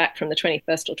thrown back from the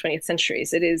 21st or 20th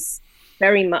centuries. It is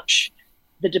very much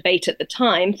the debate at the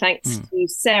time, thanks to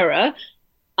Sarah.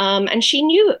 And she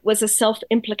knew it was a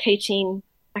self-implicating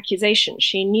accusation.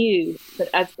 She knew that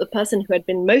as the person who had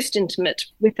been most intimate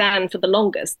with Anne for the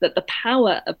longest, that the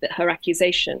power of her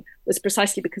accusation was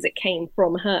precisely because it came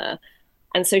from her.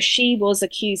 And so she was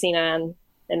accusing Anne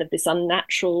then of this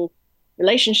unnatural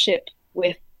relationship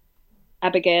with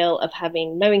Abigail, of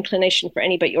having no inclination for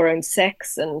any but your own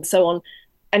sex and so on.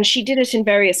 And she did it in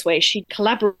various ways. She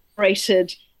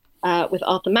collaborated with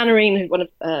Arthur Mannering, one of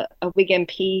a Whig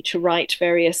MP, to write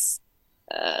various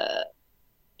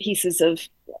pieces of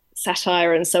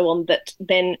satire and so on, that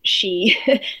then she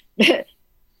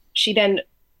then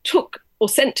took or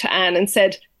sent to Anne and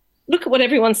said, look at what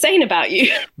everyone's saying about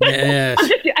you. Yes.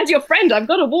 As your friend, I've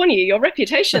got to warn you, your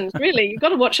reputation's really, you've got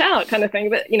to watch out, kind of thing.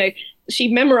 But, she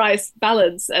memorized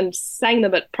ballads and sang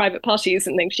them at private parties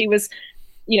and things. She was,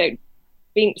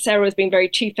 Sarah was being very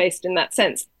two-faced in that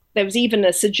sense. There was even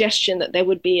a suggestion that there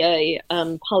would be a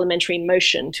parliamentary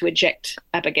motion to eject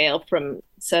Abigail from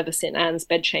service in Anne's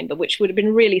bedchamber, which would have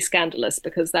been really scandalous,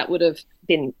 because that would have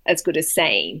been as good as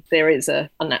saying there is a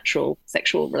unnatural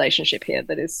sexual relationship here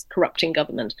that is corrupting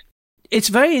government. It's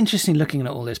very interesting looking at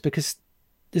all this, because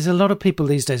there's a lot of people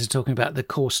these days are talking about the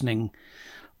coarsening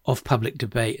of public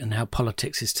debate and how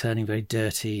politics is turning very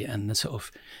dirty, and the sort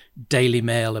of Daily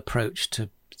Mail approach to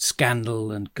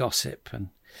scandal and gossip, and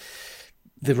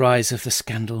the rise of the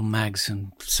scandal mags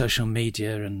and social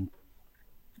media and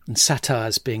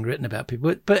satires being written about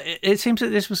people. But it seems that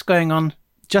this was going on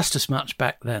just as much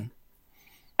back then.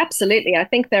 Absolutely. I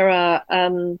think there are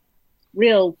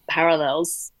real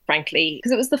parallels, frankly,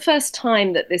 because it was the first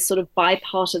time that this sort of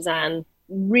bipartisan,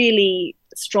 really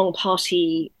strong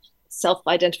party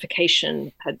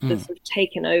self-identification had sort of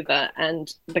taken over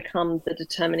and become the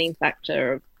determining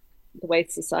factor of the way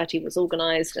society was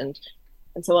organized and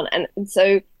so on. And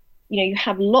so, you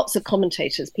have lots of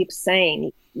commentators, people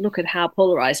saying, look at how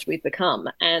polarized we've become,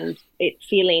 and it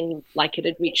feeling like it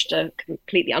had reached a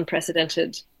completely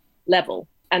unprecedented level.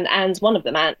 And Anne's one of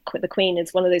them. Anne, the Queen,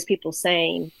 is one of those people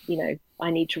saying,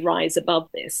 I need to rise above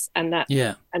this. And that,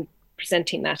 and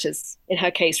presenting that as, in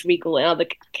her case, regal, in other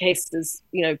cases,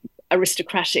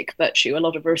 aristocratic virtue. A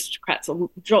lot of aristocrats,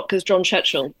 because John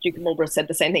Churchill, Duke of Marlborough, said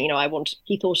the same thing.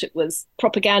 He thought it was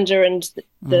propaganda, and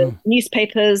the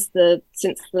newspapers.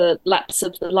 Since the lapse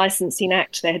of the Licensing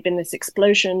Act, there had been this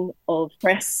explosion of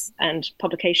press and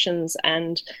publications.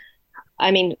 And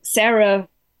I mean, Sarah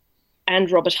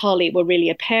and Robert Harley were really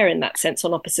a pair in that sense,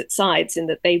 on opposite sides, in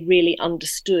that they really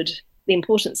understood the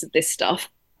importance of this stuff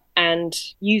and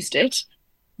used it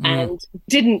and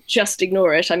didn't just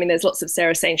ignore it. I mean, there's lots of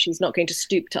Sarah saying she's not going to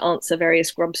stoop to answer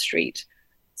various Grub Street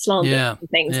slander and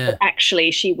things, but actually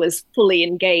she was fully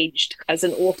engaged as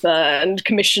an author and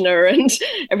commissioner and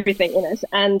everything in it.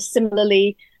 And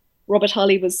similarly, Robert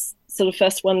Harley was sort of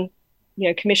first one,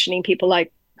 commissioning people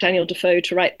like Daniel Defoe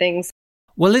to write things.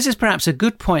 Well, this is perhaps a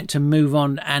good point to move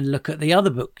on and look at the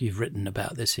other book you've written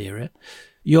about this era,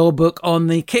 your book on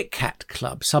the Kit Kat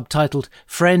Club, subtitled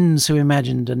Friends Who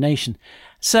Imagined a Nation.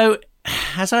 So,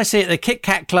 as I see it, the Kit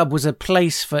Kat Club was a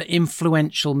place for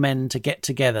influential men to get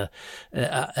together.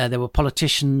 There were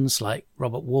politicians like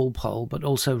Robert Walpole, but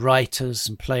also writers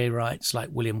and playwrights like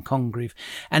William Congreve,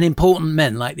 and important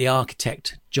men like the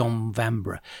architect John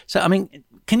Vanbrugh. So, I mean,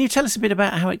 can you tell us a bit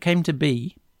about how it came to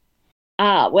be?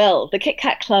 Well, the Kit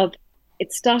Kat Club,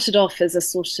 it started off as a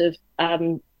sort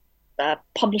of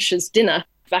publisher's dinner.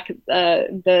 Back in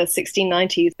the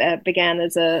 1690s, began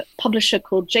as a publisher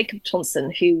called Jacob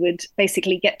Tonson, who would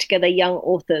basically get together young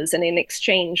authors, and in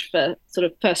exchange for sort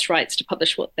of first rights to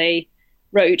publish what they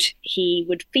wrote, he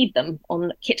would feed them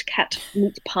on Kit Kat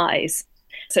meat pies.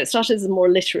 So it started as a more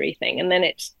literary thing, and then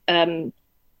it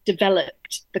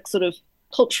developed. The sort of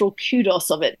cultural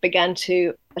kudos of it began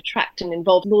to attract and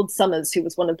involve Lord Somers, who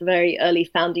was one of the very early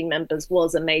founding members,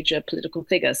 was a major political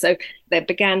figure. So they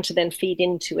began to then feed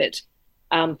into it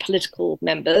political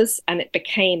members, and it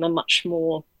became a much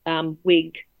more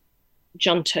Whig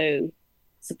junto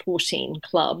supporting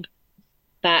club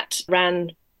that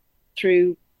ran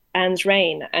through Anne's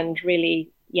reign and really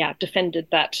defended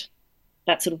that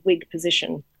sort of Whig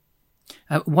position.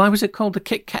 Why was it called the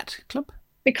Kit Kat Club?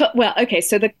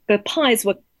 So the pies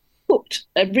were cooked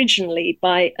originally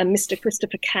by a Mr.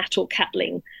 Christopher Cat or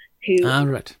Catling, whose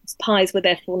pies were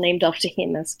therefore named after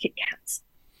him as Kit Kats.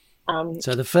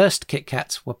 So the first Kit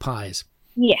Kats were pies.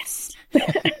 Yes.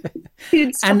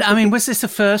 And I mean, was this the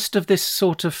first of this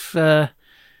sort of?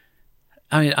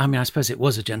 I suppose it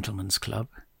was a gentleman's club.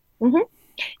 Mm-hmm.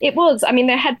 It was. I mean,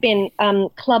 there had been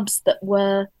clubs that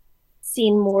were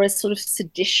seen more as sort of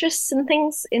seditious and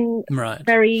things in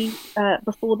very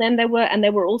before then. There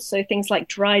were also things like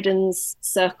Dryden's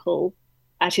Circle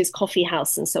at his coffee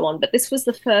house and so on. But this was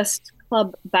the first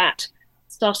club that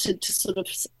started to sort of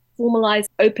formalized,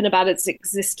 open about its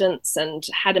existence, and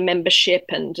had a membership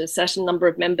and a certain number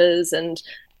of members and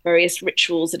various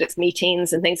rituals at its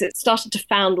meetings and things. It started to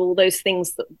found all those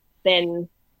things that then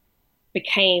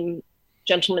became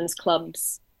gentlemen's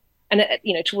clubs. And,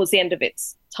 towards the end of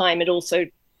its time, it also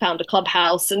found a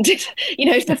clubhouse and,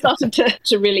 it started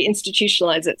to really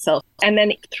institutionalize itself. And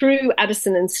then through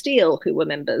Addison and Steele, who were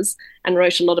members and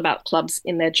wrote a lot about clubs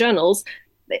in their journals,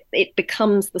 it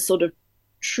becomes the sort of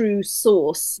true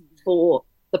source for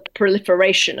the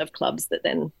proliferation of clubs that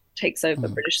then takes over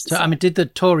British society. So, I mean, did the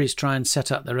Tories try and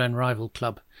set up their own rival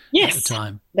club at the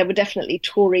time? There were definitely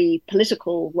Tory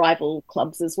political rival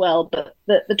clubs as well, but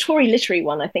the Tory literary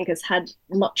one, I think, has had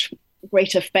much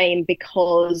greater fame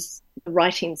because the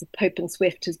writings of Pope and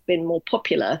Swift has been more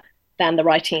popular than the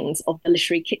writings of the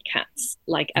literary Kit Kats,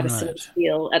 like Addison and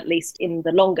Steele, at least in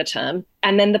the longer term.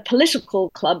 And then the political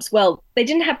clubs, well, they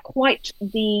didn't have quite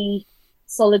the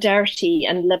solidarity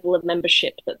and level of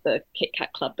membership that the Kit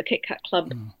Kat Club. The Kit Kat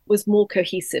Club was more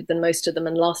cohesive than most of them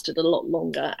and lasted a lot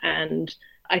longer. And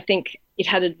I think it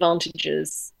had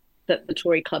advantages that the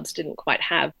Tory clubs didn't quite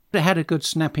have. It had a good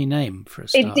snappy name for a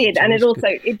start. It did, and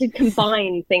it did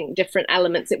combine different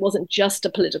elements. It wasn't just a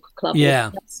political club,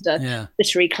 it was just a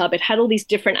literary club. It had all these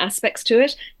different aspects to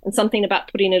it, and something about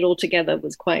putting it all together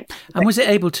was quite effective. And was it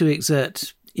able to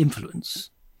exert influence?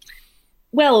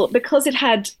 Well, because it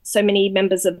had so many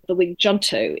members of the Whig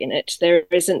junto in it,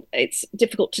 it's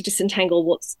difficult to disentangle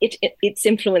what's its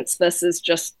influence versus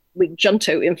just Whig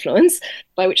junto influence,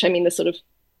 by which I mean the sort of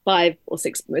 5 or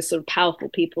 6 most sort of powerful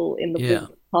people in the Whig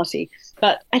party.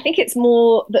 But I think it's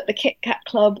more that the Kit Kat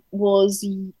Club was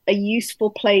a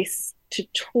useful place to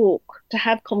talk, to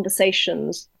have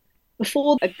conversations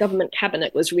before a government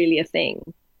cabinet was really a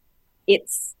thing.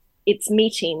 Its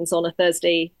meetings on a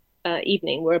Thursday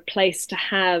evening were a place to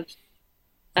have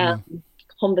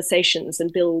conversations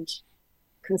and build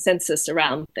consensus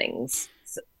around things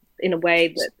in a way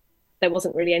that there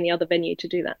wasn't really any other venue to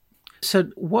do that.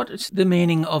 So what's the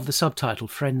meaning of the subtitle,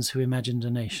 Friends Who Imagined a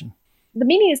Nation? The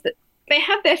meaning is that they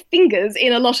have their fingers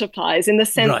in a lot of pies, in the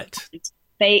sense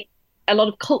that a lot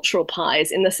of cultural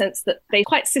pies, in the sense that they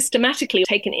quite systematically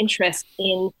take an interest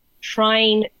in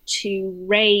trying to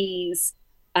raise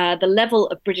the level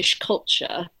of British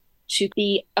culture to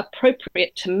be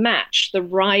appropriate to match the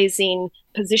rising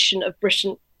position of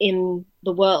Britain in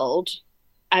the world.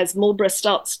 As Marlborough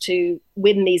starts to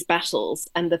win these battles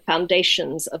and the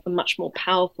foundations of a much more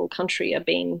powerful country are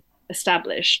being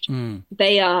established,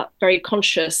 they are very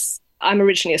conscious. I'm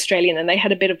originally Australian, and they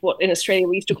had a bit of what in Australia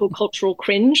we used to call cultural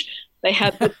cringe. They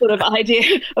had this sort of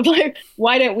idea of like,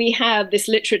 why don't we have this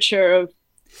literature of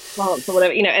France or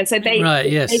whatever, and so they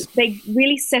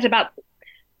really set about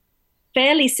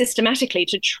fairly systematically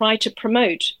to try to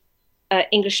promote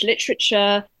English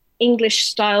literature, English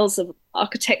styles of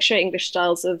architecture, English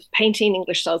styles of painting,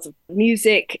 English styles of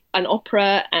music and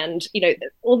opera, and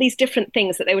all these different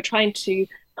things that they were trying to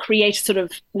create a sort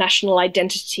of national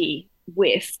identity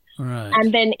with. Right.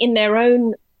 And then in their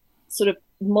own sort of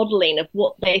modeling of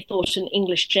what they thought an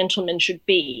English gentleman should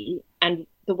be, and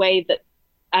the way that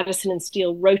Addison and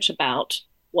Steele wrote about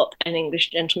what an English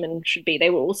gentleman should be, they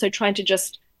were also trying to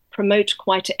just promote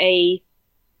quite a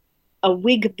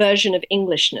Whig version of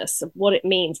Englishness, of what it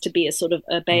means to be a sort of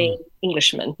urbane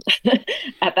Englishman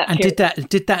at that period. And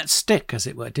did that stick, as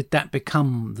it were? Did that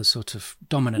become the sort of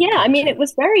dominant? Yeah, I mean, it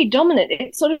was very dominant.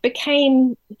 It sort of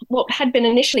became what had been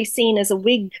initially seen as a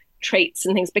Whig traits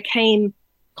and things became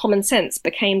common sense,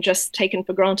 became just taken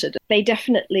for granted. They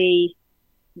definitely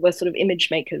were sort of image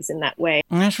makers in that way.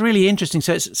 And that's really interesting.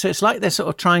 So it's like they're sort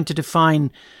of trying to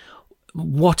define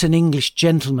what an English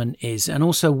gentleman is and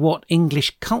also what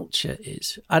English culture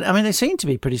is. I mean, they seem to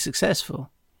be pretty successful.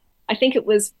 I think it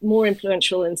was more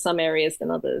influential in some areas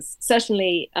than others.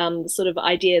 Certainly the sort of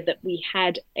idea that we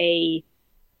had a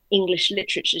English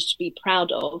literature to be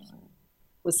proud of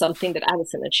was something that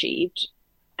Addison achieved.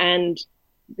 And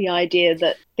the idea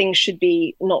that things should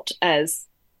be not as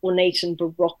ornate and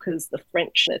baroque as the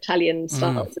French and Italian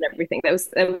styles and everything. There was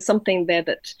something there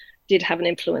that did have an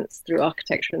influence through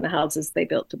architecture in the houses they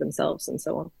built to themselves and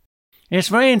so on. It's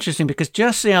very interesting because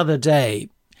just the other day,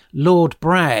 Lord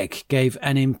Bragg gave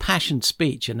an impassioned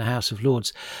speech in the House of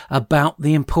Lords about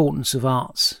the importance of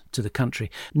arts to the country,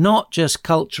 not just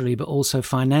culturally, but also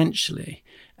financially,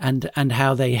 and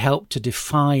how they help to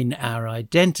define our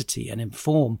identity and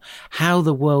inform how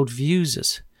the world views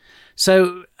us.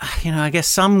 So, I guess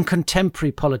some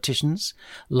contemporary politicians,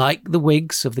 like the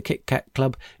Whigs of the Kit Kat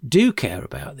Club, do care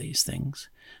about these things.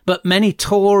 But many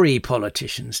Tory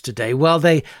politicians today, while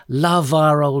they love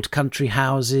our old country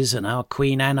houses and our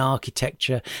Queen Anne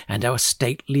architecture and our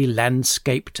stately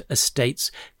landscaped estates,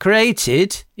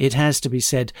 created, it has to be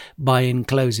said, by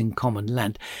enclosing common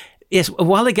land, yes,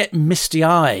 while they get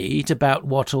misty-eyed about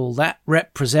what all that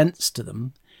represents to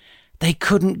them, they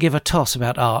couldn't give a toss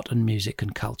about art and music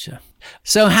and culture.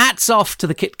 So hats off to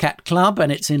the Kit Kat Club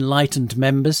and its enlightened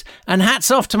members, and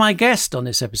hats off to my guest on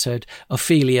this episode,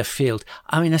 Ophelia Field.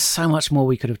 I mean, there's so much more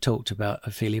we could have talked about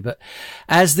Ophelia, but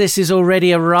as this is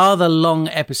already a rather long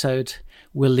episode,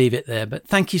 we'll leave it there. But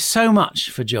thank you so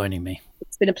much for joining me.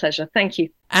 It's been a pleasure. Thank you.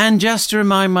 And just to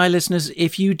remind my listeners,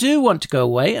 if you do want to go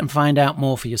away and find out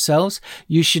more for yourselves,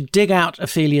 you should dig out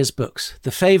Ophelia's books,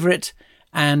 The Favourite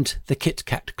and The Kit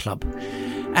Kat Club.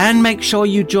 And make sure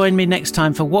you join me next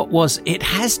time for what was, it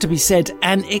has to be said,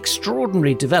 an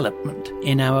extraordinary development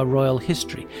in our royal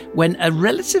history, when a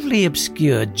relatively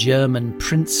obscure German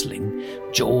princeling,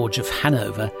 George of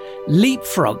Hanover,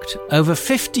 leapfrogged over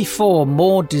 54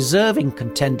 more deserving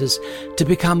contenders to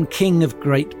become King of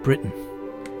Great Britain.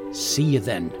 See you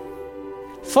then.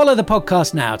 Follow the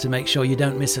podcast now to make sure you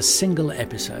don't miss a single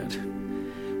episode.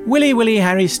 Willy Willy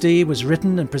Harry Steve was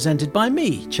written and presented by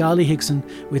me, Charlie Higson,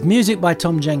 with music by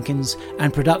Tom Jenkins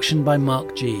and production by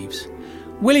Mark Jeeves.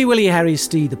 Willy Willy Harry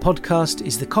Steve, the podcast,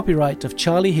 is the copyright of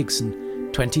Charlie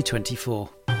Higson, 2024.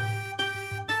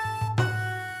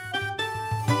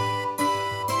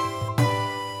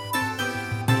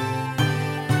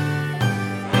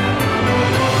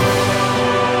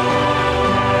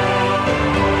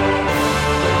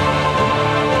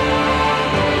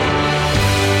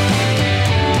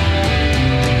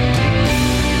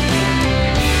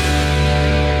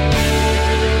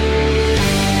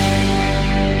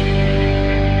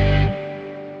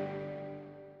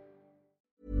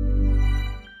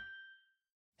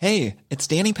 Hey, it's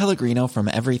Danny Pellegrino from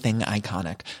Everything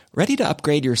Iconic. Ready to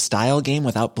upgrade your style game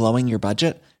without blowing your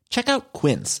budget? Check out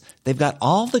Quince. They've got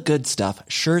all the good stuff,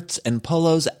 shirts and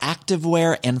polos,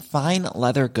 activewear, and fine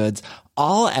leather goods,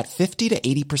 all at 50 to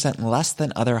 80% less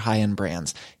than other high-end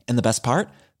brands. And the best part?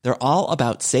 They're all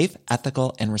about safe,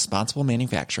 ethical, and responsible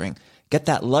manufacturing. Get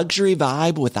that luxury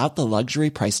vibe without the luxury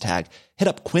price tag. Hit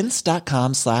up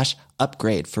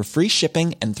quince.com/upgrade for free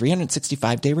shipping and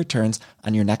 365-day returns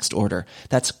on your next order.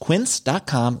 That's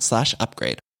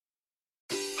quince.com/upgrade.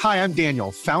 Hi, I'm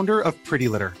Daniel, founder of Pretty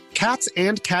Litter. Cats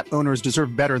and cat owners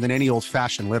deserve better than any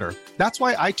old-fashioned litter. That's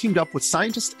why I teamed up with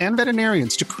scientists and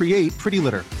veterinarians to create Pretty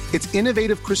Litter. Its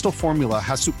innovative crystal formula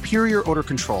has superior odor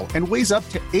control and weighs up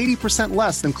to 80%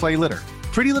 less than clay litter.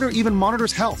 Pretty Litter even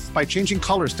monitors health by changing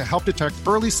colors to help detect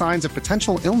early signs of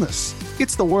potential illness.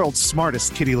 It's the world's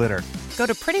smartest kitty litter. Go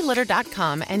to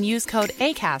prettylitter.com and use code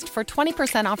ACAST for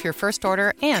 20% off your first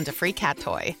order and a free cat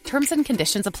toy. Terms and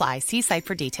conditions apply. See site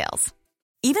for details.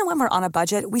 Even when we're on a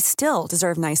budget, we still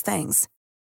deserve nice things.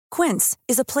 Quince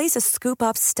is a place to scoop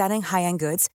up stunning high-end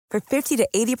goods for 50 to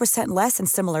 80% less than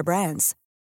similar brands.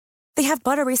 They have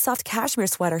buttery soft cashmere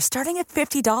sweaters starting at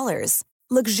 $50,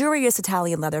 luxurious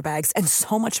Italian leather bags, and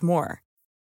so much more.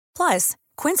 Plus,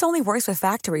 Quince only works with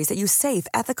factories that use safe,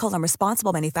 ethical, and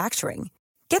responsible manufacturing.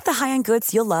 Get the high-end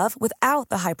goods you'll love without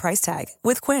the high price tag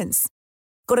with Quince.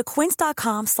 Go to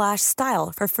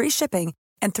quince.com/style for free shipping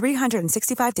and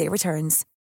 365-day returns.